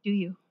story, do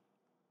you?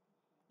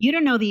 You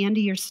don't know the end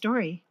of your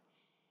story.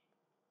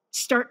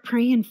 Start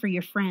praying for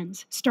your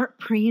friends. Start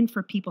praying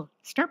for people.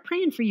 Start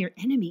praying for your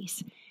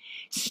enemies.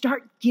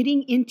 Start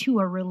getting into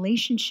a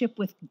relationship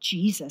with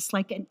Jesus,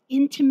 like an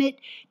intimate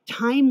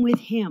time with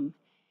him.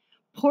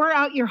 Pour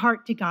out your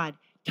heart to God.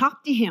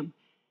 Talk to him.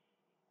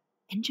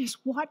 And just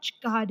watch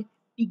God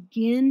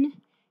begin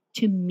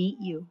to meet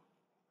you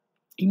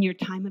in your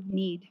time of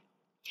need.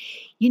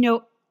 You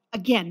know,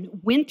 again,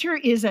 winter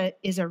is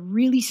a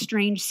really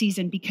strange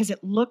season because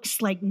it looks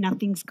like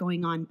nothing's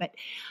going on. But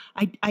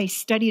I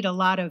studied a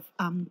lot of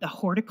the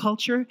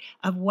horticulture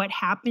of what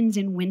happens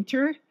in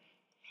winter.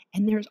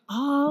 And there's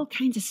all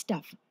kinds of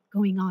stuff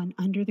going on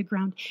under the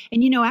ground.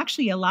 And, you know,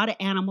 actually a lot of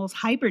animals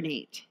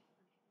hibernate.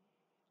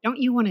 Don't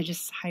you want to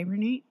just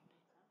hibernate?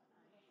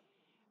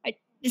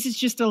 This is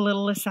just a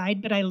little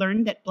aside, but I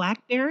learned that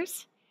black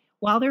bears,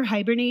 while they're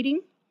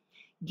hibernating,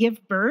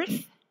 give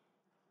birth,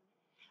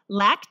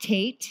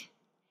 lactate,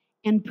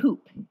 and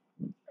poop.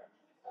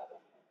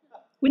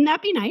 Wouldn't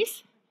that be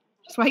nice?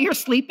 Just while you're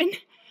sleeping?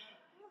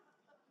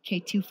 Okay,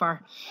 too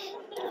far.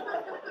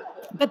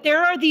 But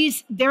there are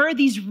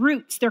these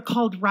roots. They're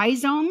called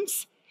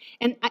rhizomes.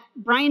 And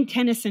Brian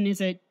Tennyson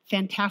is a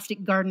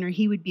fantastic gardener.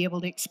 He would be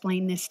able to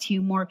explain this to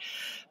you more.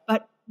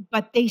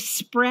 But they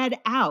spread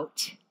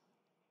out.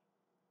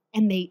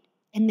 And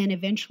then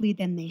eventually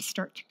they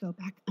start to go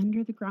back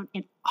under the ground.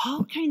 And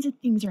all kinds of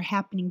things are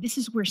happening. This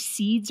is where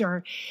seeds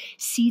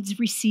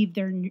receive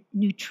their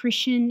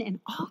nutrition, and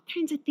all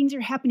kinds of things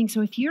are happening.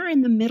 So if you're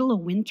in the middle of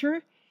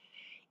winter,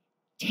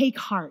 take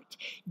heart.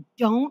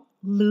 Don't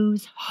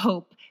lose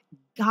hope.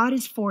 God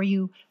is for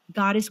you.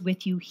 God is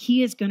with you.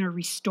 He is going to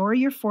restore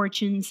your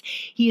fortunes.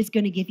 He is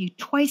going to give you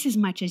twice as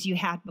much as you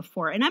had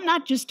before. And I'm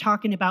not just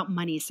talking about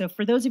money. So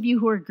for those of you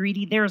who are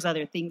greedy, there's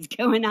other things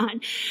going on.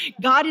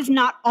 God is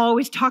not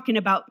always talking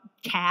about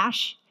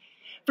cash.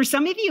 For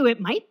some of you,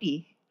 it might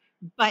be.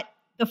 But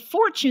the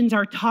fortunes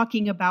are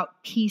talking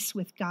about peace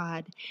with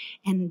God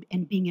and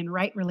being in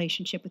right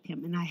relationship with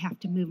him. And I have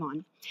to move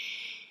on.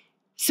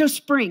 So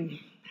spring.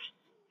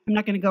 I'm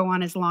not going to go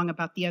on as long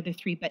about the other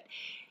three, but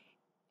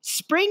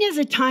spring is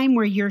a time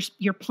where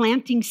you're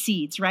planting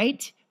seeds,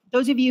 right?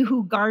 Those of you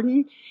who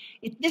garden,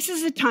 this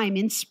is a time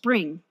in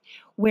spring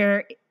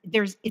where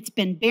it's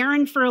been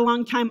barren for a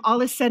long time. All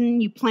of a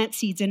sudden you plant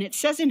seeds. And it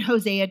says in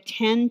Hosea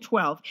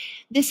 10:12,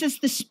 this is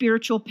the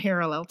spiritual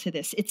parallel to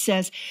this. It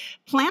says,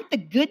 plant the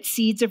good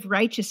seeds of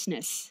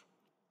righteousness.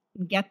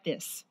 And get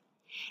this.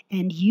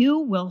 And you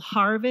will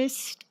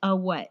harvest a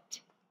what?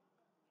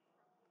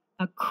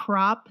 A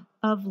crop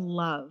of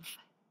love.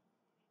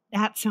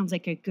 That sounds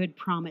like a good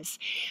promise.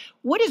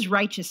 What is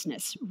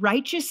righteousness?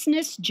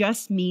 Righteousness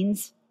just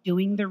means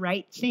doing the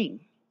right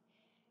thing.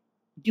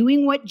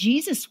 Doing what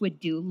Jesus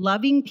would do.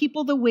 Loving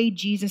people the way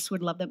Jesus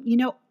would love them. You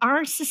know,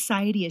 our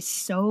society is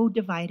so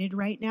divided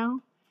right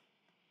now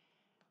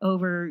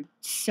over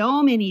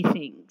so many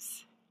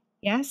things.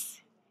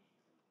 Yes?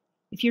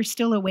 If you're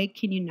still awake,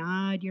 can you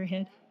nod your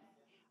head?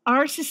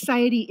 Our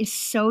society is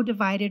so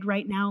divided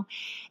right now.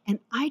 And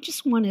I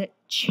just want to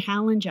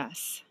challenge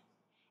us.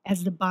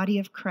 As the body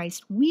of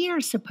Christ, we are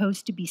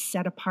supposed to be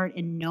set apart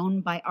and known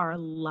by our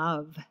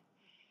love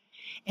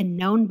and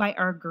known by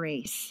our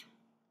grace.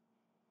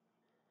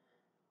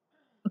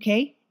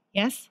 Okay?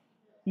 Yes?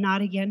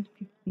 Not again?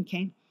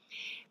 Okay.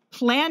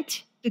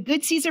 Plant the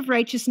good seeds of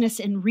righteousness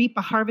and reap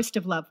a harvest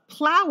of love.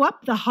 Plow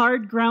up the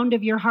hard ground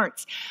of your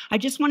hearts. I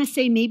just want to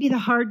say maybe the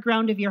hard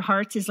ground of your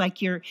hearts is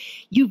like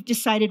you've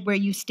decided where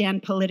you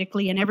stand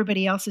politically and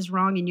everybody else is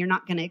wrong and you're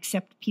not going to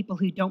accept people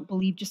who don't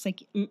believe, just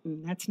like,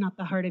 that's not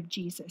the heart of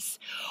Jesus.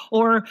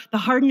 Or the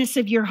hardness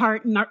of your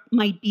heart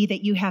might be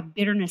that you have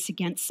bitterness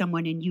against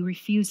someone and you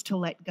refuse to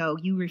let go.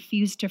 You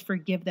refuse to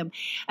forgive them.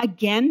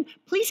 Again,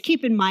 please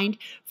keep in mind,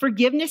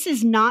 forgiveness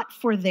is not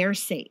for their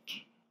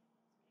sake.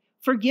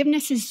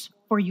 Forgiveness is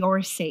for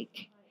your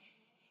sake.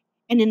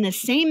 And in the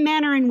same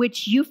manner in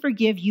which you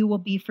forgive, you will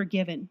be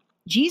forgiven.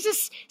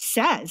 Jesus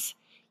says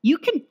you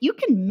can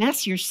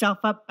mess yourself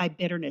up by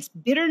bitterness.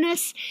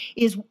 Bitterness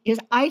is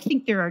I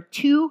think there are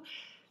two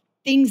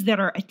things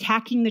that are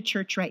attacking the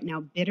church right now.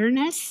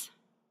 Bitterness,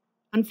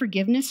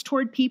 unforgiveness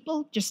toward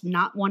people, just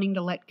not wanting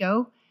to let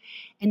go.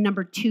 And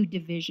number two,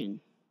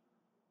 division.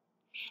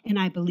 And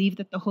I believe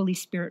that the Holy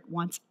Spirit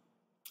wants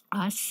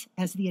us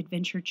as the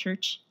Adventure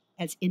Church,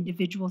 as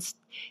individuals,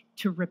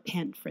 to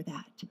repent for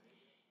that,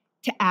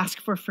 to ask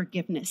for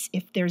forgiveness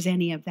if there's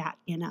any of that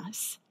in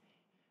us.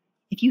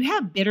 If you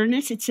have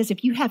bitterness, it says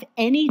if you have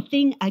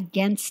anything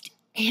against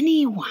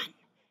anyone,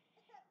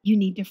 you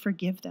need to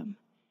forgive them.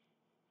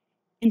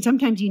 And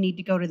sometimes you need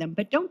to go to them,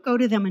 but don't go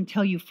to them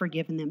until you've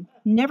forgiven them.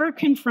 Never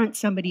confront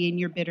somebody in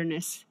your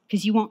bitterness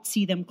because you won't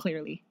see them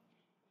clearly.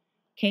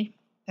 Okay?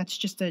 That's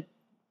just a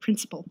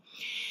principle.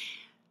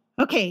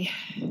 Okay,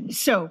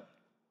 so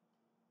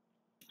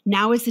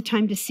now is the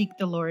time to seek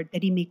the Lord,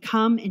 that he may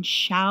come and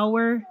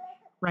shower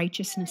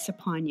righteousness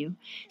upon you.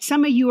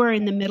 Some of you are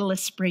in the middle of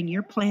spring.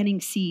 You're planting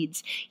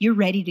seeds. You're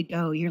ready to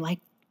go. You're like,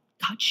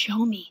 God,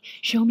 show me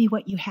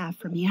what you have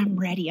for me. I'm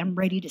ready. I'm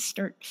ready to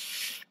start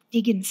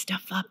digging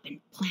stuff up and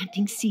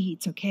planting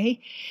seeds, okay?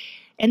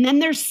 And then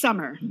there's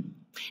summer.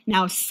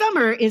 Now,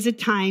 summer is a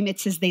time, it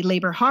says they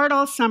labor hard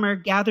all summer,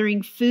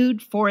 gathering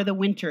food for the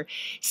winter.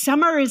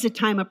 Summer is a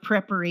time of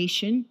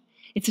preparation.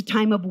 It's a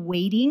time of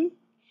waiting.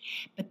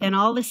 But then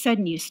all of a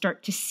sudden you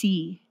start to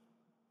see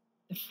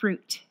the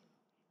fruit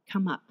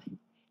come up.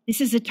 This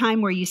is a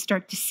time where you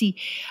start to see,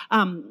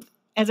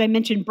 as I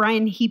mentioned,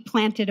 Brian, he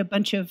planted a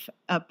bunch of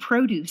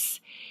produce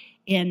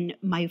in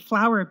my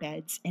flower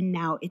beds. And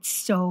now it's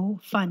so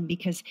fun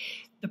because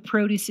the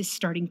produce is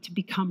starting to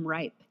become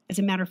ripe. As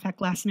a matter of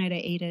fact, last night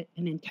I ate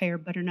an entire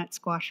butternut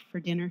squash for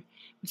dinner.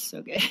 It was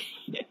so good.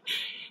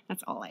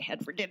 That's all I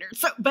had for dinner.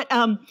 So, but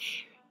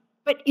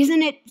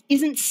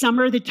isn't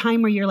summer the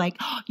time where you're like,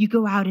 oh, you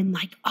go out and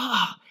like,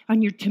 oh,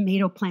 on your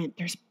tomato plant,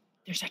 there's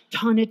a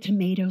ton of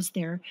tomatoes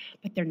there,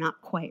 but they're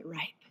not quite ripe.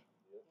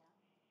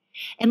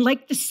 And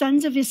like the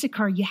sons of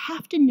Issachar, you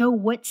have to know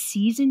what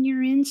season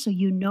you're in so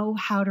you know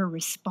how to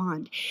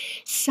respond.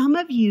 Some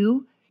of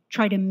you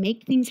try to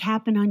make things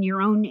happen on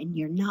your own and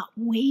you're not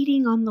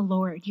waiting on the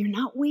Lord. You're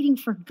not waiting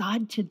for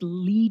God to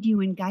lead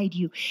you and guide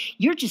you.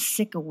 You're just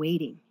sick of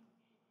waiting.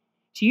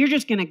 So you're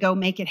just going to go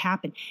make it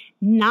happen.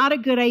 Not a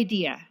good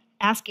idea.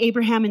 Ask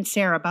Abraham and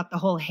Sarah about the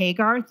whole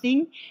Hagar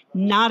thing.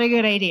 Not a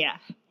good idea.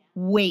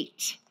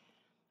 Wait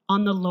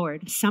on the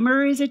Lord.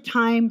 Summer is a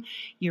time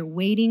you're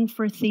waiting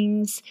for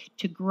things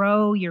to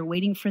grow. You're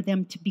waiting for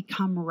them to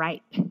become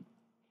ripe.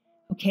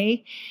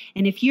 Okay?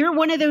 And if you're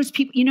one of those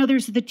people, you know,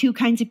 there's the two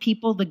kinds of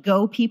people, the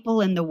go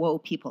people and the whoa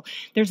people.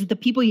 There's the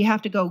people you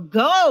have to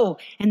go.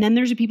 And then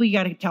there's the people you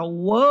got to tell,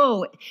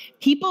 whoa.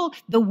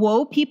 The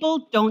whoa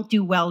people don't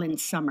do well in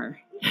summer.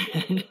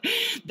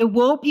 The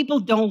whoa people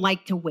don't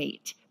like to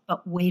wait,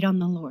 but wait on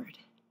the Lord.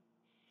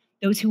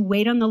 Those who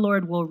wait on the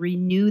Lord will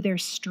renew their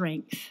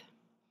strength.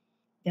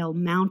 They'll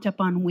mount up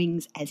on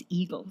wings as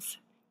eagles.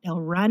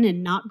 They'll run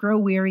and not grow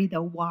weary.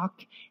 They'll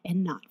walk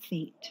and not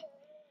faint.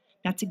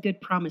 That's a good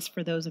promise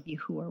for those of you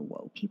who are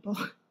woe people.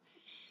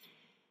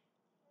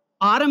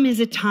 Autumn is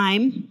a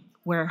time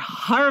where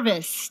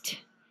harvest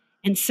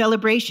and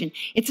celebration.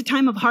 It's a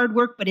time of hard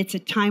work, but it's a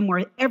time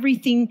where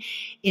everything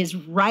is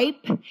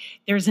ripe.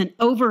 There's an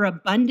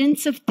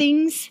overabundance of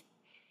things.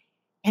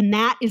 And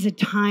that is a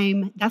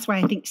time, that's why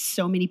I think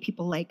so many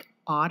people like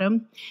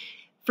autumn.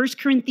 1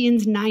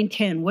 Corinthians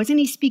 9:10, wasn't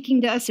he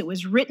speaking to us? It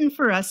was written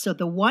for us, so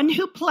the one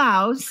who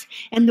plows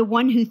and the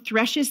one who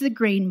threshes the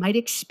grain might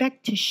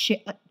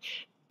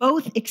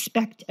both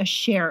expect a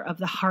share of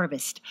the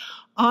harvest.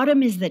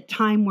 Autumn is the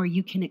time where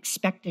you can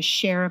expect a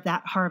share of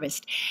that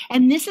harvest.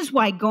 And this is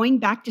why, going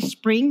back to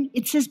spring,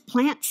 it says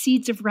plant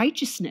seeds of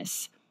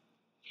righteousness.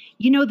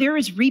 You know, there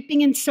is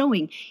reaping and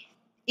sowing.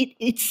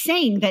 It's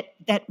saying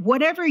that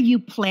whatever you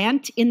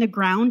plant in the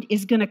ground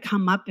is going to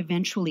come up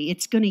eventually.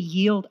 It's going to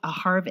yield a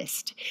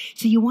harvest.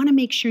 So you want to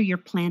make sure you're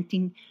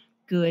planting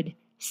good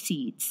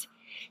seeds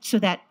so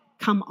that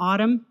come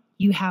autumn,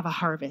 you have a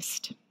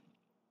harvest.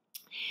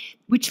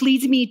 Which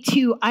leads me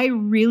to, I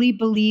really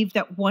believe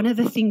that one of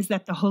the things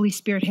that the Holy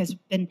Spirit has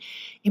been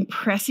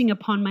impressing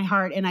upon my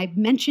heart, and I've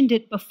mentioned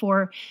it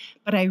before,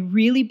 but I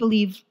really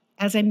believe,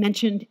 as I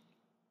mentioned,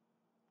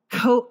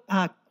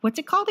 what's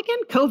it called again?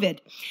 COVID.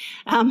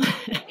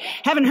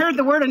 Haven't heard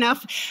the word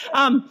enough.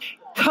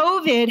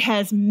 COVID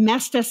has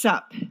messed us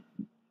up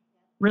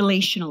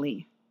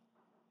relationally.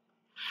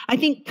 I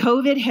think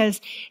COVID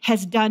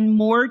has done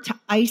more to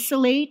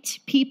isolate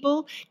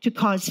people, to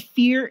cause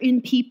fear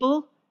in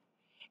people,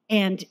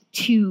 and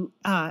to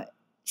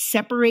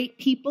separate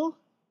people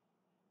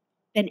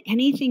than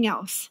anything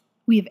else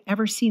we have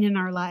ever seen in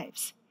our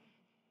lives.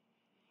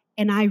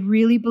 And I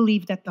really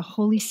believe that the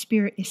Holy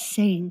Spirit is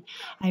saying,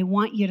 I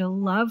want you to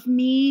love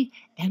me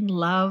and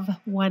love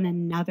one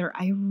another.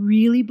 I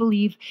really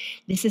believe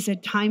this is a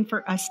time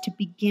for us to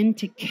begin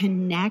to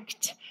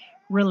connect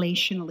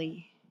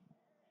relationally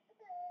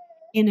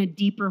in a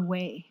deeper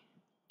way,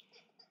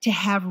 to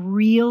have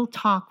real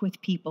talk with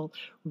people,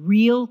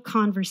 real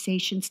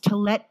conversations, to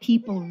let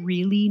people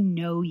really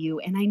know you.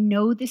 And I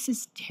know this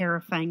is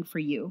terrifying for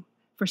you,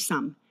 for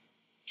some,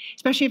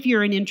 especially if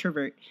you're an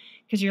introvert.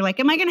 Because you're like,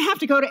 am I going to have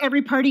to go to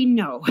every party?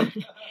 No.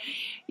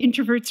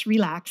 Introverts,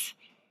 relax.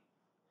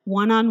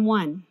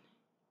 One-on-one.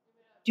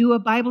 Do a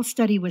Bible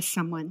study with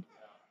someone.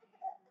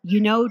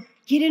 You know,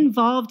 get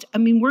involved. I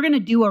mean, we're going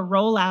to do a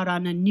rollout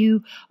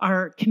on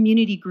our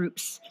community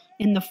groups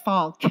in the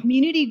fall.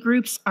 Community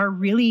groups are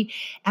really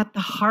at the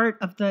heart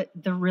of the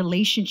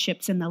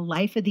relationships and the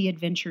life of the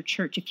Adventure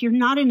Church. If you're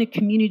not in a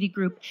community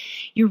group,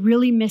 you're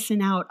really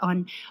missing out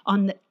on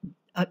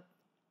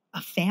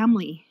a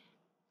family,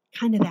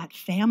 kind of that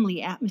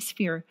family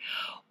atmosphere.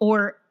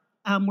 Or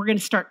we're going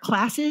to start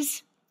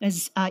classes,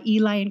 as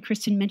Eli and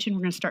Kristen mentioned,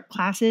 we're going to start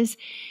classes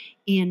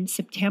in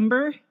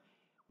September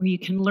where you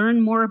can learn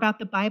more about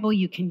the Bible.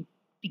 You can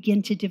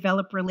begin to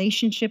develop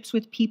relationships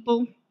with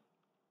people.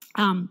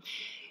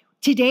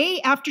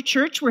 Today, after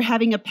church, we're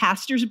having a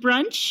pastor's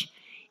brunch.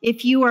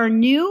 If you are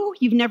new,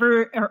 you've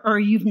never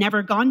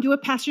gone to a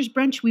pastor's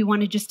brunch, we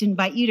want to just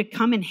invite you to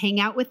come and hang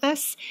out with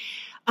us.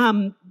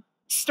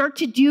 Start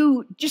to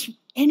do, just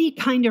any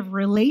kind of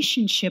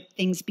relationship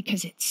things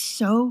because it's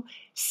so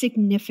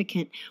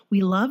significant.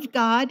 We love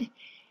God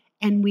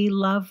and we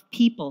love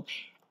people.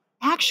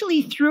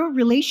 Actually, through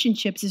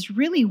relationships is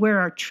really where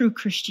our true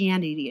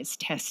Christianity is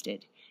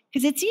tested.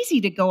 Because it's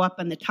easy to go up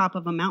on the top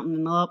of a mountain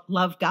and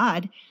love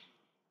God.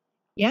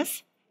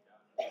 Yes?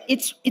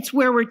 It's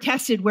where we're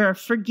tested, where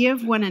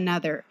forgive one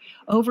another,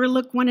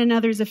 overlook one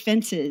another's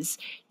offenses,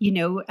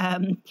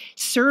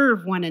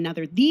 serve one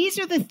another. These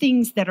are the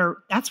things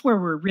that's where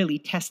we're really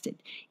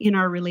tested in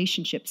our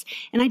relationships.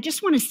 And I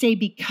just want to say,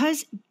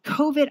 because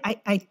COVID,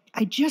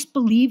 I just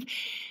believe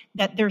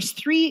that there's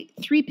three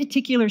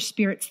particular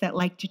spirits that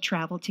like to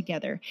travel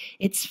together.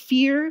 It's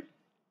fear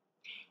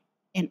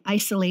and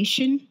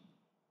isolation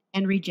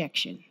and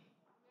rejection.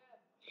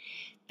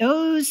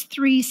 Those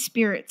three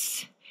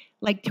spirits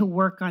like to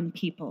work on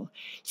people.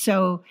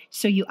 So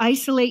you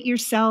isolate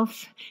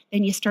yourself,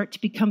 then you start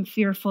to become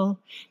fearful.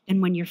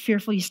 And when you're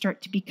fearful, you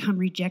start to become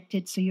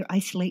rejected. So you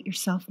isolate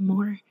yourself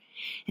more,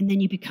 and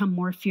then you become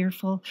more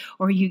fearful.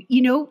 Or do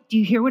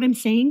you hear what I'm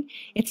saying?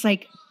 It's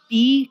like,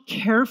 be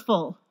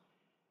careful.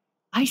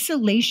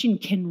 Isolation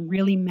can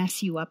really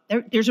mess you up.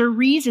 There's a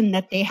reason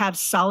that they have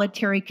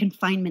solitary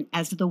confinement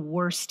as the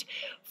worst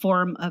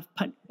form of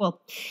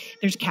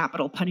there's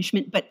capital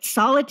punishment, but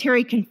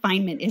solitary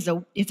confinement is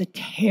a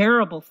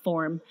terrible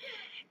form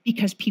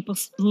because people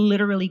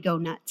literally go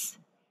nuts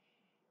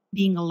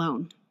being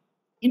alone.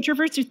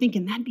 Introverts are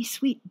thinking that'd be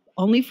sweet,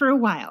 only for a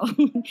while.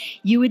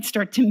 You would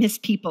start to miss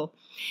people.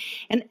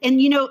 And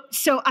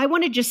so I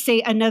want to just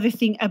say another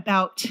thing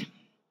about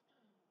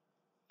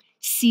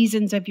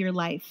seasons of your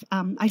life.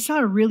 I saw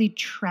a really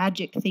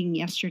tragic thing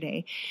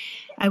yesterday.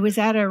 I was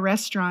at a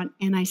restaurant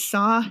and I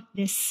saw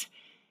this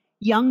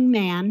young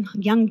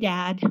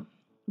dad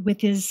with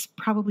his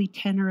probably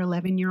 10 or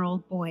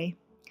 11-year-old boy.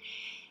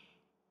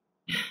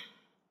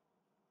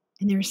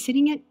 And they were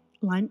sitting at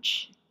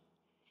lunch,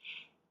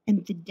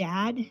 and the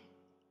dad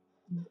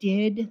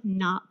did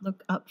not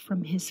look up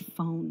from his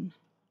phone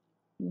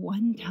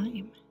one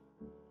time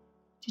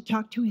to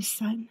talk to his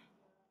son,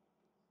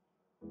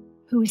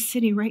 who was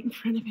sitting right in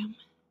front of him.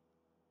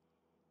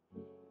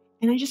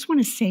 And I just want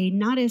to say,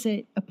 not as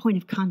a point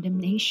of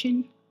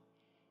condemnation,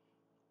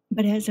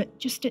 but as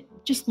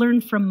just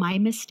learn from my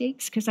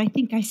mistakes, because I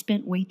think I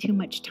spent way too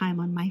much time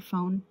on my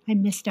phone. I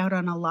missed out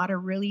on a lot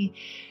of really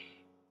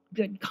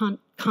good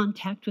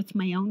contact with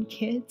my own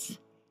kids.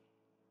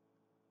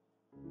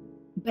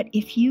 But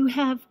if you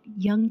have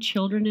young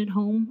children at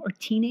home or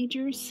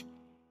teenagers,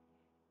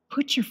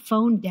 put your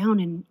phone down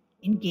and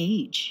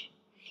engage.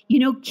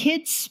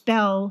 Kids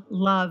spell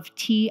love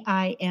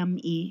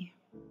Time.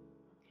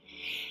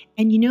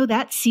 And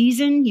that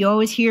season, you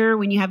always hear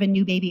when you have a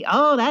new baby,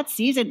 oh, that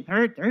season,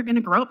 they're going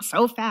to grow up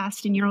so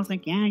fast. And you're always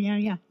like,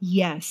 yeah.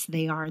 Yes,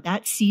 they are.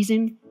 That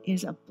season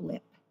is a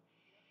blip.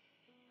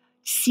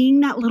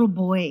 Seeing that little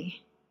boy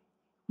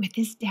with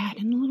his dad,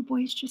 and the little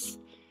boy's just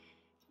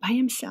by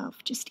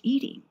himself, just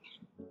eating.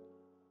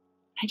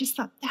 I just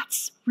thought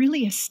that's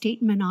really a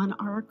statement on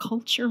our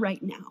culture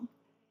right now.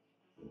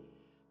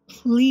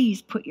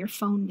 Please put your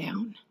phone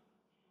down.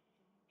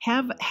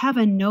 Have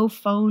a no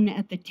phone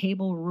at the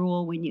table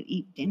rule when you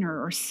eat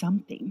dinner or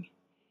something.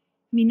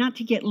 I mean, not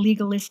to get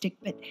legalistic,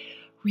 but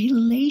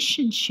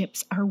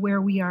relationships are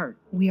where we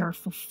are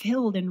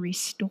fulfilled and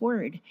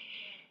restored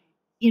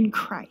in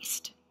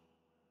Christ.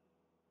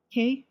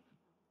 Okay?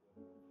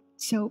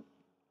 So,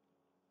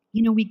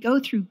 we go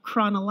through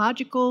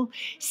chronological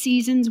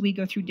seasons. We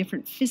go through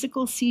different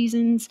physical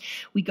seasons.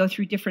 We go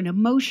through different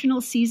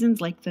emotional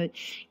seasons, like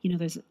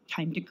there's a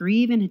time to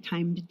grieve and a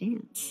time to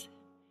dance.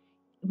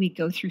 We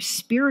go through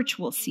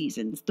spiritual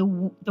seasons, the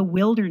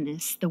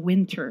wilderness, the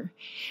winter.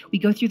 We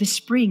go through the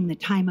spring, the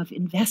time of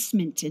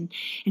investment and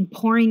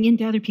pouring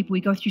into other people.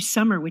 We go through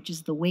summer, which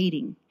is the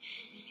waiting.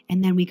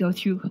 And then we go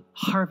through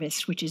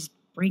harvest, which is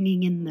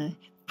bringing in the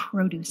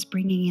produce,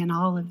 bringing in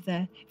all of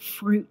the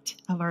fruit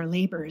of our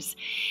labors.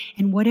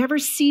 And whatever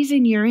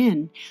season you're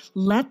in,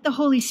 let the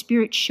Holy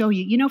Spirit show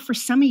you. For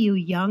some of you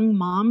young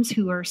moms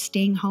who are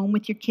staying home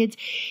with your kids,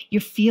 you're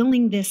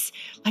feeling this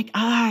like,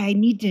 I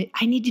need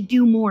to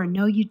do more.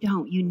 No, you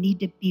don't. You need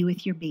to be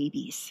with your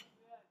babies.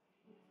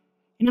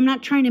 And I'm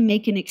not trying to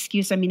make an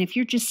excuse. I mean, if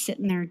you're just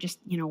sitting there just,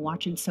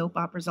 watching soap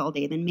operas all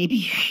day, then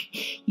maybe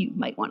you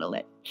might want to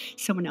let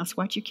someone else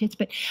watch your kids.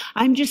 But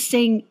I'm just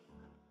saying,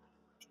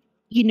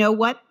 you know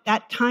what?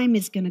 That time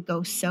is going to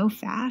go so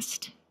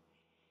fast.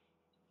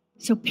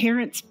 So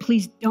parents,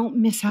 please don't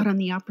miss out on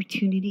the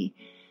opportunity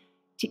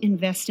to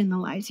invest in the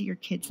lives of your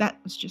kids. That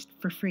was just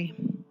for free.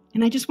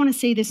 And I just want to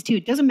say this too.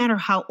 It doesn't matter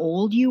how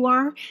old you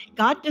are.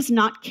 God does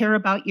not care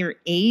about your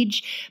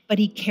age, but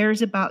he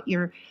cares about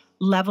your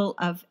level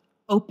of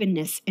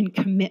openness and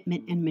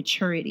commitment and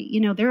maturity.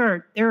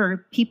 There are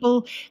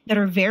people that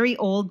are very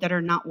old that are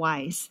not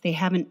wise. They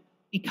haven't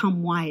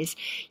become wise.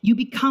 You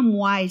become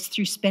wise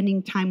through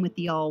spending time with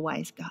the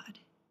all-wise God.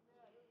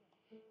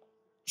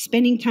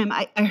 Spending time.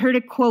 I heard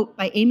a quote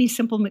by Amy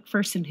Semple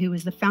McPherson, who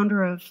is the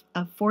founder of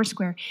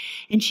Foursquare,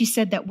 and she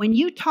said that when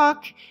you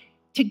talk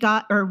to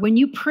God, or when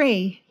you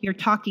pray, you're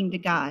talking to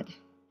God.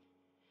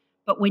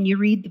 But when you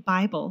read the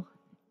Bible,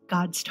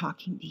 God's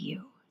talking to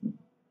you.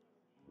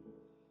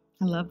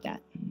 I love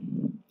that.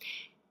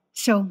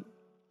 So,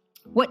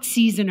 what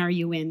season are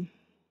you in?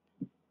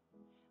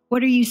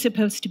 What are you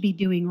supposed to be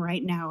doing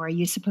right now? Are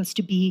you supposed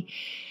to be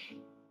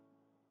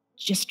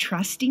just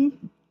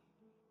trusting?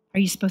 Are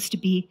you supposed to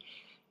be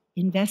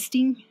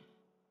investing?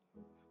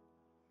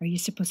 Are you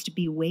supposed to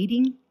be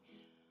waiting?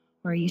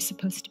 Or are you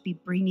supposed to be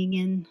bringing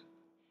in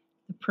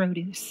the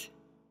produce?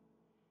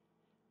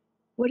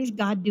 What is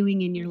God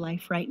doing in your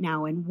life right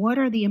now? And what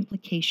are the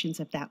implications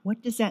of that?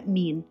 What does that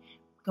mean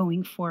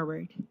going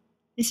forward?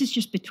 This is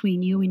just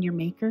between you and your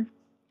Maker.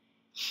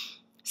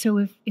 So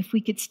if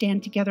we could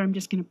stand together, I'm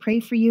just going to pray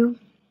for you.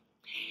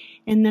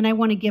 And then I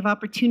want to give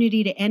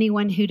opportunity to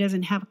anyone who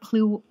doesn't have a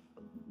clue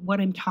what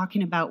I'm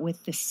talking about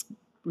with this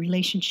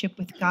relationship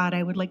with God.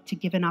 I would like to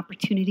give an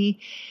opportunity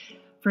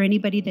for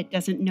anybody that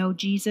doesn't know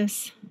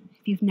Jesus.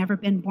 If you've never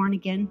been born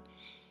again,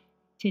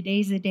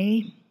 today's the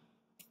day.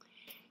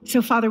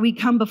 So, Father, we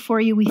come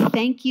before you. We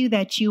thank you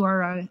that you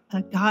are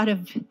a God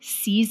of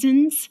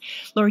seasons.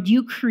 Lord,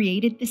 you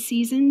created the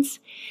seasons.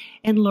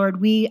 And Lord,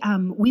 we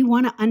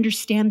want to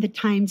understand the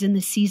times and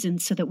the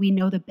seasons so that we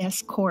know the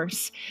best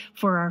course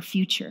for our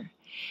future.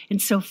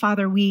 And so,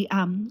 Father, we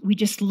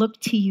just look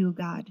to you,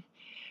 God.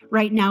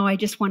 Right now, I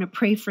just want to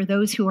pray for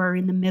those who are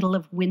in the middle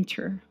of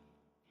winter.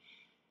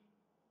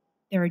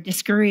 They're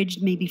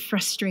discouraged, maybe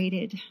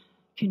frustrated,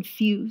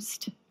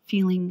 confused,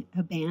 feeling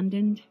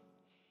abandoned.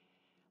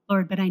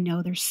 Lord, but I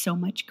know there's so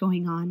much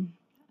going on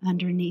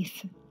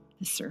underneath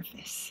the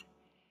surface.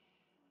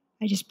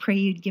 I just pray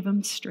you'd give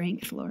them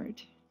strength,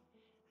 Lord.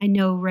 I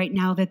know right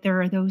now that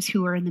there are those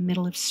who are in the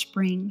middle of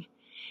spring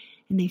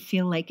and they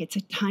feel like it's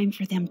a time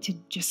for them to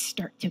just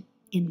start to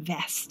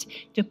invest,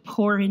 to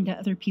pour into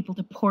other people,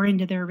 to pour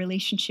into their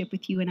relationship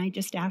with you. And I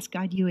just ask,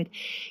 God, you would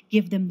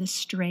give them the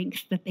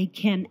strength that they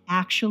can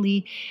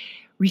actually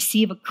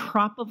receive a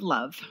crop of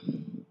love.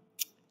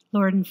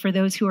 Lord, and for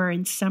those who are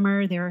in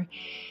summer, they're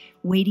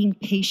waiting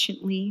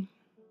patiently.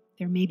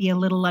 They're maybe a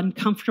little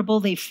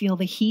uncomfortable. They feel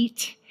the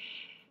heat.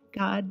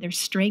 God, their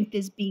strength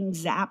is being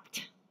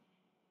zapped.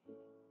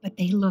 But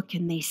they look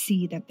and they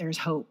see that there's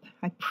hope.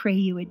 I pray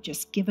you would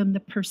just give them the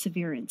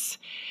perseverance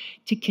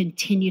to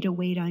continue to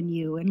wait on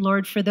you. And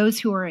Lord, for those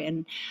who are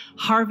in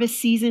harvest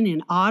season,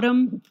 in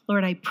autumn,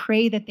 Lord, I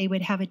pray that they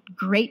would have a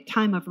great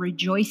time of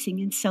rejoicing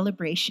and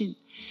celebration.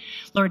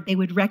 Lord, they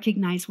would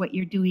recognize what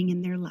you're doing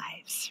in their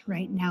lives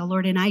right now,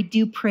 Lord. And I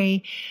do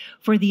pray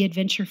for the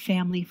Adventure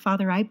family.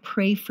 Father, I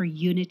pray for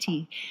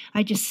unity.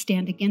 I just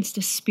stand against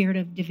a spirit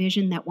of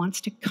division that wants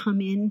to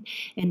come in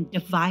and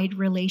divide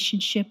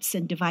relationships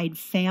and divide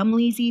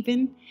families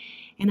even.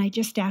 And I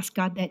just ask,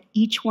 God, that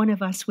each one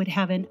of us would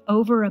have an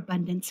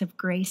overabundance of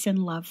grace and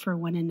love for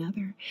one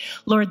another.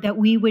 Lord, that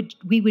we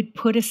would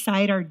put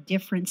aside our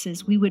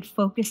differences. We would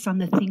focus on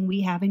the thing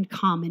we have in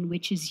common,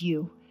 which is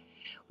you,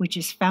 which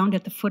is found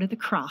at the foot of the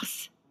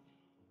cross.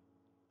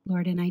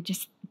 Lord, and I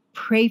just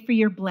pray for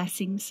your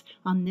blessings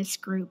on this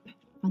group,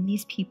 on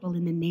these people,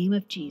 in the name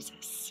of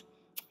Jesus.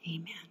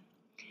 Amen.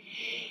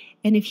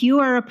 And if you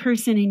are a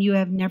person and you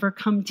have never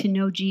come to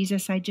know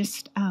Jesus, I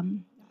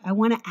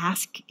want to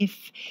ask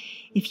if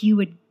you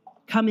would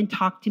come and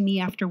talk to me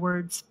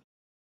afterwards.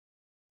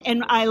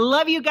 And I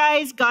love you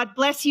guys. God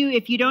bless you.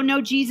 If you don't know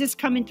Jesus,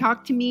 come and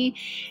talk to me,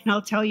 and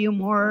I'll tell you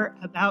more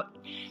about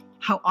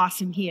how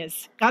awesome he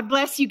is. God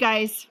bless you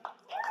guys.